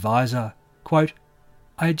technical advisor. Quote,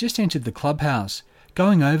 "I had just entered the clubhouse.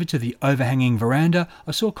 Going over to the overhanging veranda,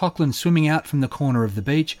 I saw Coughlin swimming out from the corner of the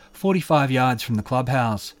beach, 45 yards from the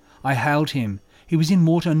clubhouse. I hailed him. He was in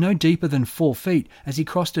water no deeper than 4 feet as he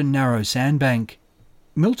crossed a narrow sandbank."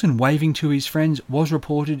 Milton waving to his friends was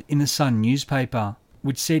reported in the Sun newspaper,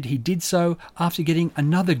 which said he did so after getting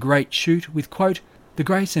another great shoot with, quote, "the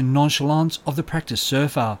grace and nonchalance of the practiced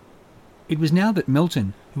surfer." It was now that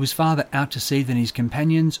Milton, who was farther out to sea than his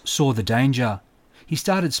companions, saw the danger. He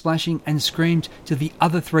started splashing and screamed to the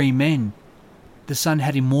other 3 men. The Sun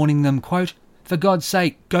had him warning them, quote, "For God's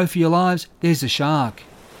sake, go for your lives, there's a shark."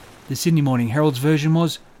 The Sydney Morning Herald's version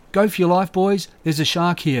was, "Go for your life, boys, there's a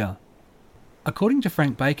shark here." According to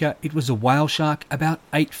Frank Baker, it was a whale shark about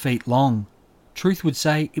 8 feet long. Truth would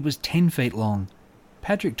say it was 10 feet long.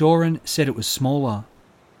 Patrick Doran said it was smaller.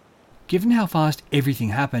 Given how fast everything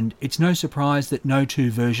happened, it's no surprise that no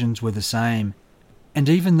 2 versions were the same. And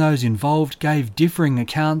even those involved gave differing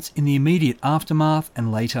accounts in the immediate aftermath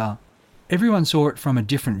and later. Everyone saw it from a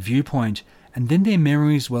different viewpoint, and then their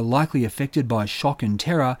memories were likely affected by shock and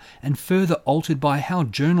terror, and further altered by how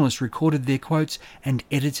journalists recorded their quotes and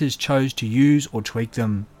editors chose to use or tweak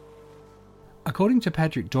them. According to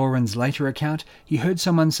Patrick Doran's later account, he heard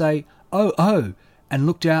someone say, "Oh, oh," and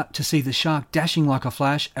looked out to see the shark dashing like a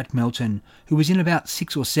flash at Milton, who was in about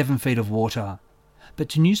 6 or 7 feet of water. But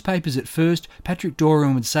to newspapers at first, Patrick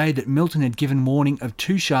Doran would say that Milton had given warning of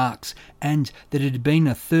 2 sharks, and that it had been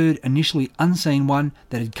a third, initially unseen one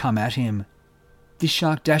that had come at him. This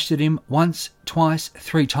shark dashed at him once, twice,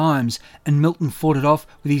 3 times, and Milton fought it off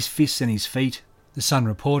with his fists and his feet, the Sun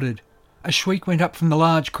reported. A shriek went up from the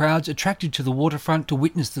large crowds attracted to the waterfront to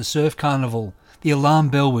witness the surf carnival. The alarm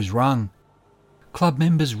bell was rung. Club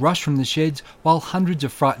members rushed from the sheds while hundreds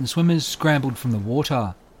of frightened swimmers scrambled from the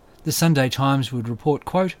water. The Sunday Times would report,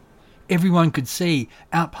 quote, "Everyone could see,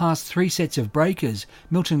 out past 3 sets of breakers,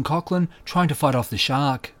 Milton Coughlin trying to fight off the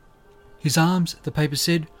shark. His arms," the paper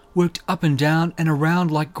said, worked up and down and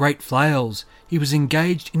around like great flails. He was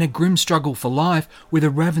engaged in a grim struggle for life with a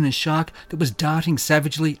ravenous shark that was darting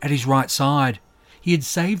savagely at his right side. He had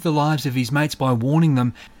saved the lives of his mates by warning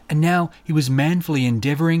them, and now he was manfully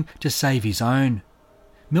endeavouring to save his own.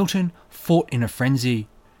 Milton fought in a frenzy.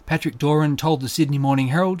 Patrick Doran told the Sydney Morning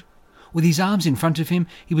Herald, with his arms in front of him,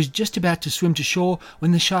 he was just about to swim to shore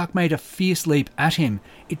when the shark made a fierce leap at him.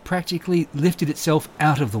 It practically lifted itself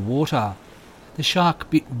out of the water. The shark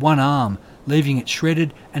bit one arm, leaving it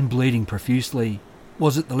shredded and bleeding profusely.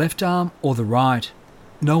 Was it the left arm or the right?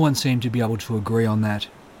 No one seemed to be able to agree on that,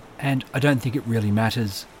 and I don't think it really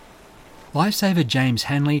matters. Lifesaver James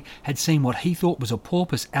Hanley had seen what he thought was a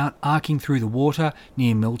porpoise out arcing through the water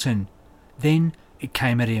near Milton. Then it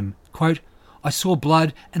came at him. Quote, "I saw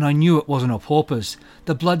blood and I knew it wasn't a porpoise.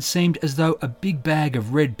 The blood seemed as though a big bag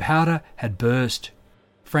of red powder had burst."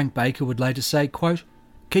 Frank Baker would later say, quote,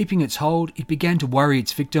 "Keeping its hold, it began to worry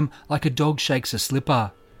its victim like a dog shakes a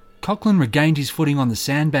slipper. Coughlin regained his footing on the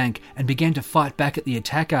sandbank and began to fight back at the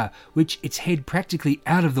attacker, which, its head practically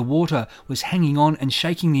out of the water, was hanging on and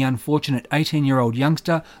shaking the unfortunate 18-year-old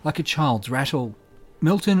youngster like a child's rattle.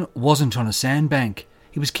 Milton wasn't on a sandbank.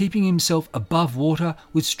 He was keeping himself above water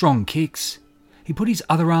with strong kicks. He put his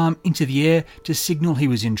other arm into the air to signal he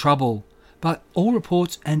was in trouble, but all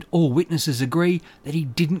reports and all witnesses agree that he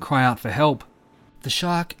didn't cry out for help. The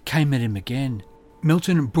shark came at him again.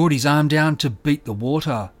 Milton brought his arm down to beat the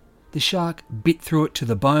water. The shark bit through it to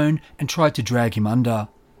the bone and tried to drag him under,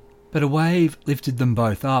 but a wave lifted them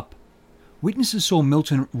both up. Witnesses saw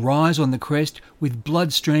Milton rise on the crest with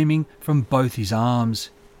blood streaming from both his arms.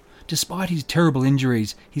 Despite his terrible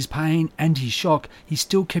injuries, his pain and his shock, he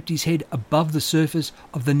still kept his head above the surface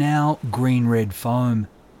of the now green-red foam.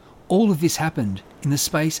 All of this happened in the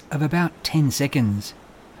space of about 10 seconds.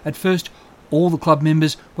 At first, all the club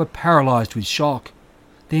members were paralysed with shock.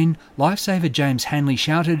 Then Lifesaver James Hanley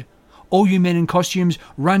shouted, "All you men in costumes,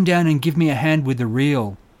 run down and give me a hand with the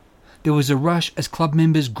reel." There was a rush as club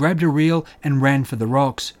members grabbed a reel and ran for the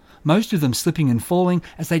rocks, most of them slipping and falling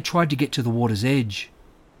as they tried to get to the water's edge.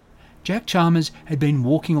 Jack Chalmers had been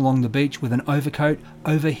walking along the beach with an overcoat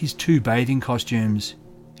over his 2 bathing costumes.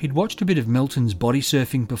 He'd watched a bit of Milton's body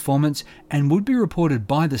surfing performance and would be reported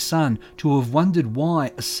by The Sun to have wondered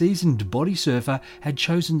why a seasoned body surfer had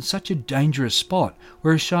chosen such a dangerous spot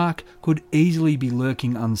where a shark could easily be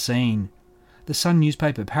lurking unseen. The Sun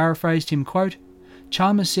newspaper paraphrased him, quote,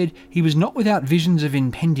 "Chalmers said he was not without visions of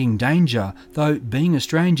impending danger, though, being a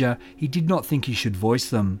stranger, he did not think he should voice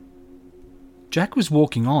them." Jack was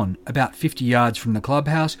walking on, about 50 yards from the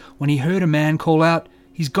clubhouse, when he heard a man call out,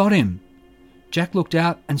 "He's got him!" Jack looked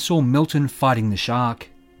out and saw Milton fighting the shark.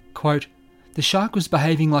 Quote, "The shark was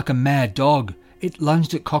behaving like a mad dog. It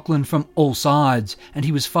lunged at Coughlin from all sides, and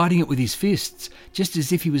he was fighting it with his fists, just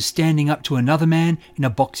as if he was standing up to another man in a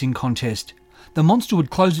boxing contest. The monster would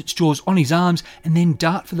close its jaws on his arms and then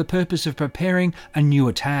dart for the purpose of preparing a new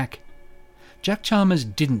attack." Jack Chalmers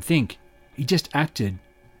didn't think, he just acted.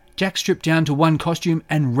 Jack stripped down to 1 costume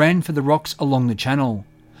and ran for the rocks along the channel.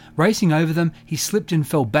 Racing over them, he slipped and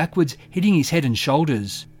fell backwards, hitting his head and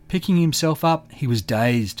shoulders. Picking himself up, he was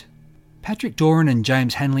dazed. Patrick Doran and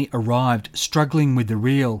James Hanley arrived, struggling with the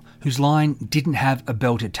reel, whose line didn't have a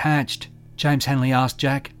belt attached. James Hanley asked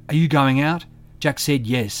Jack, "Are you going out?" Jack said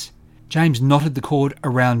yes. James knotted the cord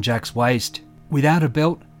around Jack's waist. Without a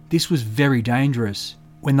belt, this was very dangerous.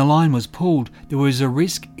 When the line was pulled, there was a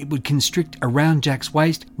risk it would constrict around Jack's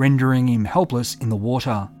waist, rendering him helpless in the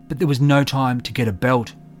water. But there was no time to get a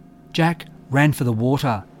belt. Jack ran for the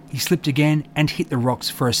water. He slipped again and hit the rocks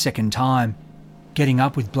for a second time. Getting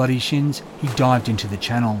up with bloody shins, he dived into the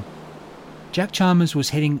channel. Jack Chalmers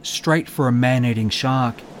was heading straight for a man-eating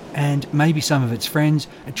shark, and maybe some of its friends,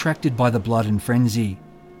 attracted by the blood and frenzy.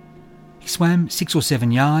 He swam 6 or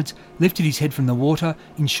 7 yards, lifted his head from the water,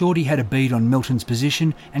 ensured he had a bead on Milton's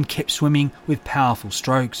position, and kept swimming with powerful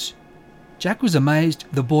strokes. Jack was amazed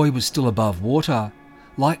the boy was still above water.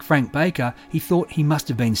 Like Frank Baker, he thought he must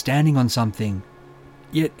have been standing on something.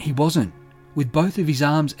 Yet he wasn't. With both of his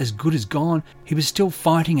arms as good as gone, he was still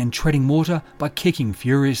fighting and treading water by kicking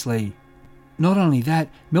furiously. Not only that,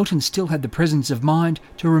 Milton still had the presence of mind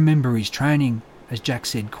to remember his training. As Jack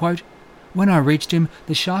said, quote, "When I reached him,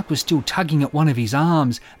 the shark was still tugging at one of his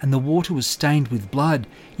arms and the water was stained with blood,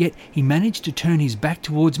 yet he managed to turn his back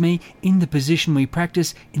towards me in the position we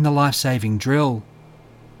practice in the life-saving drill."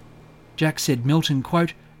 Jack said Milton,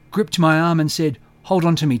 quote, "gripped my arm and said, 'Hold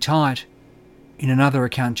on to me tight.' In another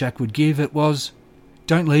account Jack would give, it was,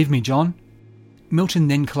 'Don't leave me, John.' Milton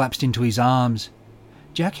then collapsed into his arms.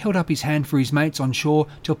 Jack held up his hand for his mates on shore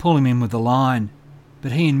to pull him in with the line,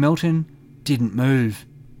 but he and Milton didn't move.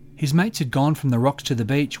 His mates had gone from the rocks to the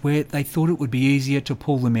beach where they thought it would be easier to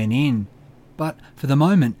pull the men in. But for the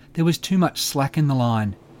moment, there was too much slack in the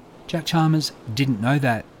line. Jack Chalmers didn't know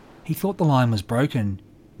that. He thought the line was broken.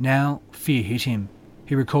 Now, fear hit him.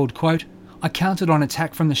 He recalled, quote, "I counted on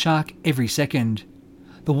attack from the shark every second.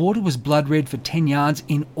 The water was blood red for 10 yards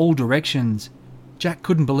in all directions. Jack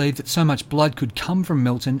couldn't believe that so much blood could come from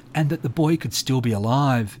Milton and that the boy could still be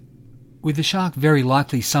alive. With the shark very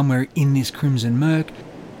likely somewhere in this crimson murk,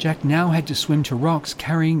 Jack now had to swim to rocks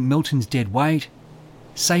carrying Milton's dead weight.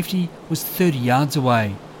 Safety was 30 yards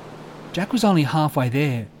away. Jack was only halfway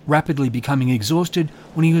there, rapidly becoming exhausted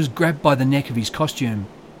when he was grabbed by the neck of his costume.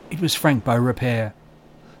 It was Frank Beaurepaire.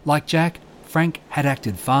 Like Jack, Frank had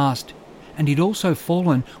acted fast, and he'd also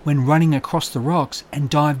fallen when running across the rocks and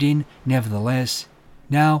dived in nevertheless.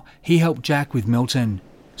 Now he helped Jack with Milton.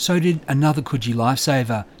 So did another Coogee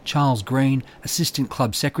lifesaver, Charles Green, assistant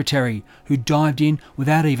club secretary, who dived in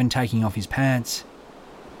without even taking off his pants.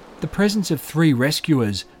 The presence of 3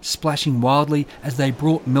 rescuers splashing wildly as they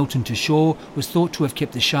brought Milton to shore was thought to have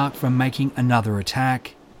kept the shark from making another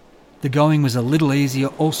attack. The going was a little easier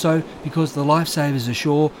also because the lifesavers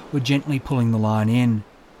ashore were gently pulling the line in.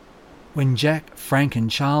 When Jack, Frank and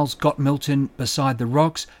Charles got Milton beside the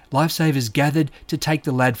rocks, lifesavers gathered to take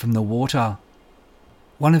the lad from the water.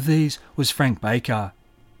 One of these was Frank Baker.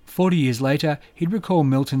 40 years later, he'd recall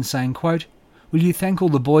Milton saying, quote, "Will you thank all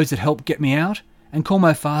the boys that helped get me out? And call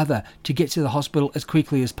my father to get to the hospital as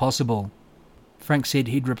quickly as possible." Frank said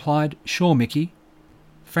he'd replied, "Sure, Mickey."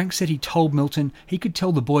 Frank said he told Milton he could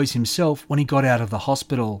tell the boys himself when he got out of the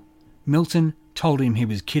hospital. Milton told him he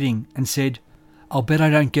was kidding and said, "I'll bet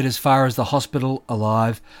I don't get as far as the hospital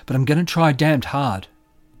alive, but I'm going to try damned hard."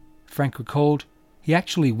 Frank recalled, "He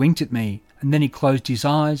actually winked at me and then he closed his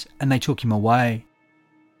eyes and they took him away."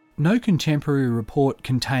 No contemporary report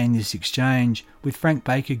contained this exchange, with Frank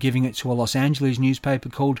Baker giving it to a Los Angeles newspaper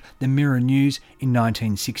called the Mirror News in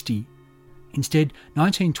 1960. Instead,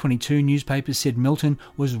 1922 newspapers said Milton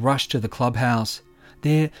was rushed to the clubhouse.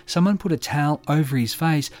 There, someone put a towel over his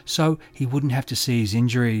face so he wouldn't have to see his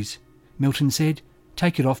injuries. Milton said,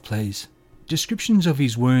 "Take it off, please." Descriptions of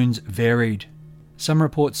his wounds varied. Some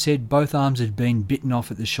reports said both arms had been bitten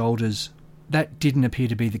off at the shoulders. That didn't appear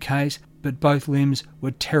to be the case, but both limbs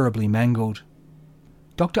were terribly mangled.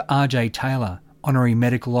 Dr. R.J. Taylor, Honorary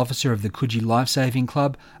Medical Officer of the Coogee Lifesaving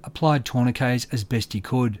Club, applied tourniquets as best he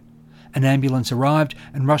could. An ambulance arrived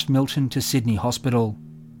and rushed Milton to Sydney Hospital.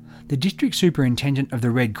 The District Superintendent of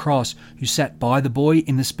the Red Cross, who sat by the boy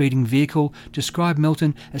in the speeding vehicle, described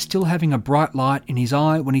Milton as still having a bright light in his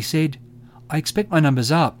eye when he said, "I expect my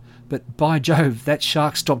number's up, but by Jove, that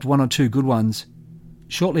shark stopped 1 or 2 good ones."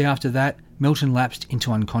 Shortly after that, Milton lapsed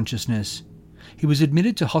into unconsciousness. He was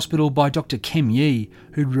admitted to hospital by Dr. Kem Yee,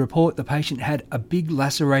 who'd report the patient had a big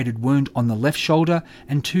lacerated wound on the left shoulder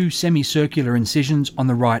and 2 semicircular incisions on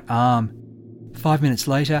the right arm. 5 minutes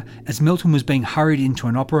later, as Milton was being hurried into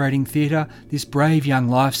an operating theatre, this brave young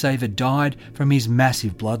lifesaver died from his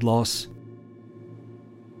massive blood loss.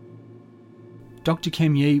 Dr.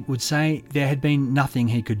 Kem Yee would say there had been nothing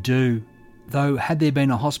he could do, though had there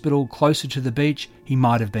been a hospital closer to the beach, he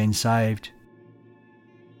might have been saved.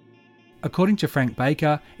 According to Frank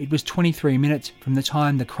Baker, it was 23 minutes from the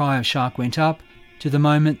time the cry of shark went up to the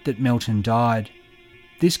moment that Milton died.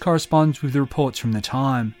 This corresponds with the reports from the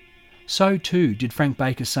time. So too did Frank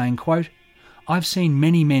Baker saying, quote, "I've seen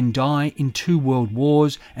many men die in 2 world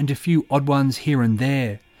wars and a few odd ones here and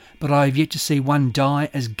there, but I have yet to see one die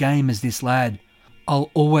as game as this lad.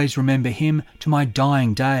 I'll always remember him to my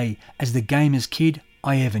dying day as the gamest kid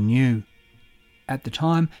I ever knew." At the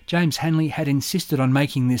time, James Hanley had insisted on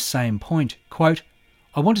making this same point. Quote,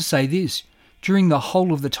 "I want to say this. During the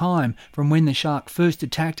whole of the time, from when the shark first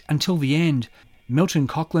attacked until the end, Milton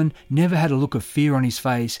Coughlin never had a look of fear on his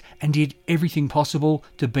face and did everything possible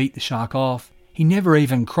to beat the shark off. He never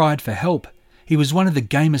even cried for help. He was one of the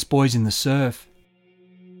gamest boys in the surf."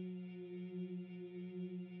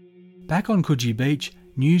 Back on Coogee Beach,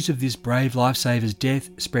 news of this brave lifesaver's death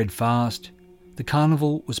spread fast. The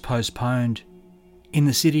carnival was postponed. In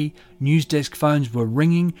the city, news desk phones were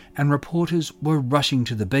ringing and reporters were rushing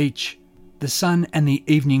to the beach. The Sun and the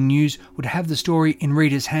Evening News would have the story in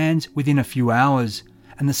readers' hands within a few hours,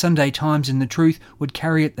 and the Sunday Times and The Truth would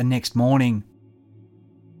carry it the next morning.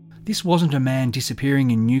 This wasn't a man disappearing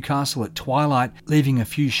in Newcastle at twilight, leaving a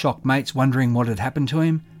few shocked mates wondering what had happened to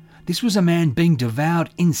him. This was a man being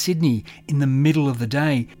devoured in Sydney in the middle of the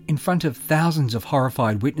day in front of thousands of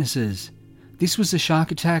horrified witnesses. This was a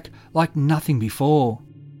shark attack like nothing before.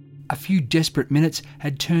 A few desperate minutes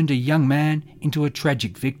had turned a young man into a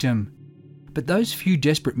tragic victim. But those few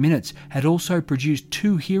desperate minutes had also produced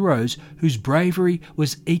two heroes whose bravery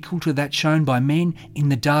was equal to that shown by men in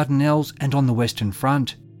the Dardanelles and on the Western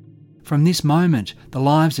Front. From this moment, the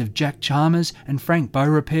lives of Jack Chalmers and Frank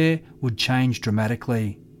Beaurepaire would change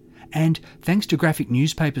dramatically. And thanks to graphic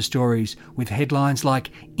newspaper stories with headlines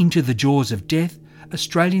like "Into the Jaws of Death,"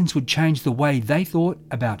 Australians would change the way they thought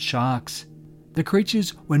about sharks. The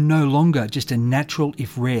creatures were no longer just a natural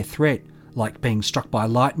if rare threat, like being struck by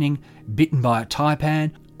lightning, bitten by a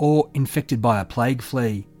taipan, or infected by a plague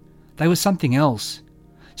flea. They were something else.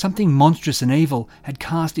 Something monstrous and evil had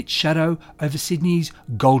cast its shadow over Sydney's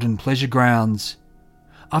golden pleasure grounds.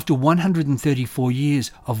 After 134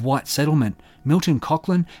 years of white settlement, Milton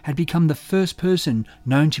Coughlin had become the first person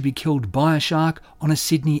known to be killed by a shark on a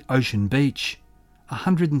Sydney ocean beach.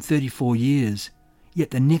 134 years.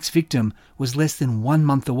 Yet the next victim was less than 1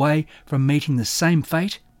 month away from meeting the same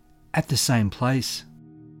fate at the same place.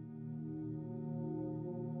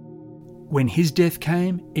 When his death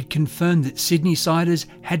came, it confirmed that Sydney-siders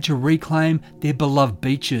had to reclaim their beloved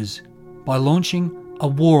beaches by launching a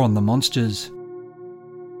war on the monsters.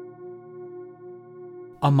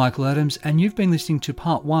 I'm Michael Adams, and you've been listening to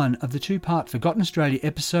part 1 of the 2-part Forgotten Australia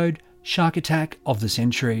episode, Shark Attack of the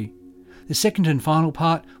Century. The second and final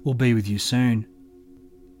part will be with you soon.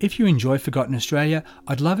 If you enjoy Forgotten Australia,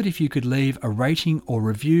 I'd love it if you could leave a rating or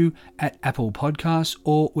review at Apple Podcasts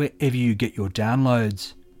or wherever you get your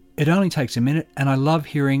downloads. It only takes a minute, and I love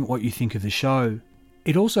hearing what you think of the show.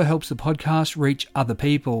 It also helps the podcast reach other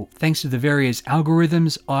people, thanks to the various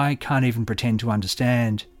algorithms I can't even pretend to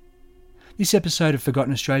understand. This episode of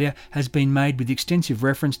Forgotten Australia has been made with extensive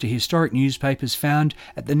reference to historic newspapers found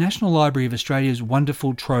at the National Library of Australia's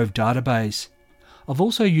wonderful Trove database. I've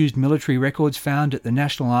also used military records found at the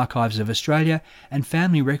National Archives of Australia and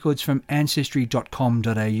family records from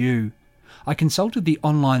ancestry.com.au. I consulted the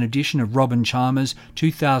online edition of Robin Chalmers'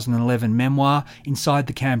 2011 memoir Inside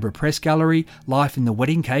the Canberra Press Gallery, Life in the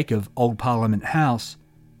Wedding Cake of Old Parliament House.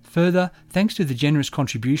 Further, thanks to the generous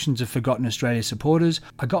contributions of Forgotten Australia supporters,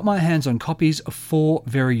 I got my hands on copies of 4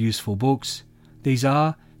 very useful books. These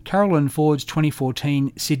are Carolyn Ford's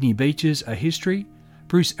 2014 Sydney Beaches, A History,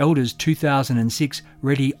 Bruce Elder's 2006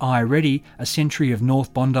 Ready, I Ready, A Century of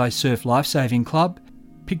North Bondi Surf Lifesaving Club,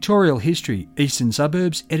 Pictorial History, Eastern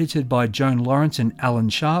Suburbs, edited by Joan Lawrence and Alan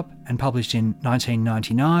Sharp and published in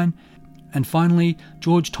 1999, and finally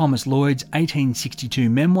George Thomas Lloyd's 1862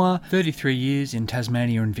 memoir, 33 Years in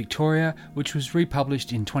Tasmania and Victoria, which was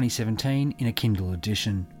republished in 2017 in a Kindle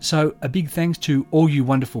edition. So a big thanks to all you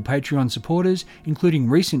wonderful Patreon supporters, including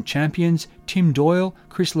recent champions Tim Doyle,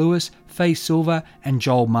 Chris Lewis, Faye Silver and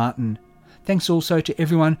Joel Martin. Thanks also to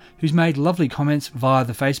everyone who's made lovely comments via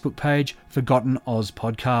the Facebook page Forgotten Oz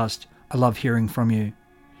Podcast. I love hearing from you.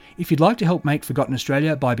 If you'd like to help make Forgotten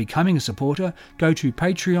Australia by becoming a supporter, go to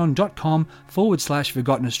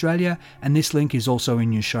patreon.com/Forgotten Australia, and this link is also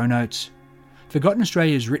in your show notes. Forgotten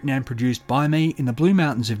Australia is written and produced by me in the Blue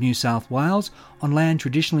Mountains of New South Wales on land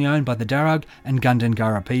traditionally owned by the Darug and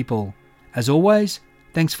Gundungurra people. As always,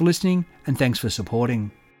 thanks for listening and thanks for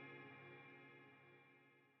supporting.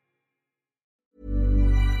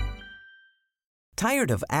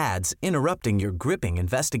 Tired of ads interrupting your gripping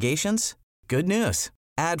investigations? Good news.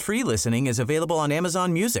 Ad-free listening is available on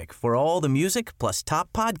Amazon Music for all the music plus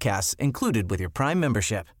top podcasts included with your Prime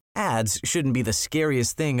membership. Ads shouldn't be the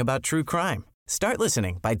scariest thing about true crime. Start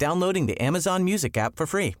listening by downloading the Amazon Music app for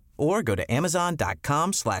free or go to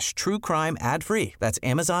amazon.com/truecrime ad-free. That's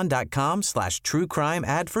amazon.com/truecrime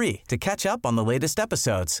ad-free to catch up on the latest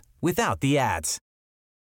episodes without the ads.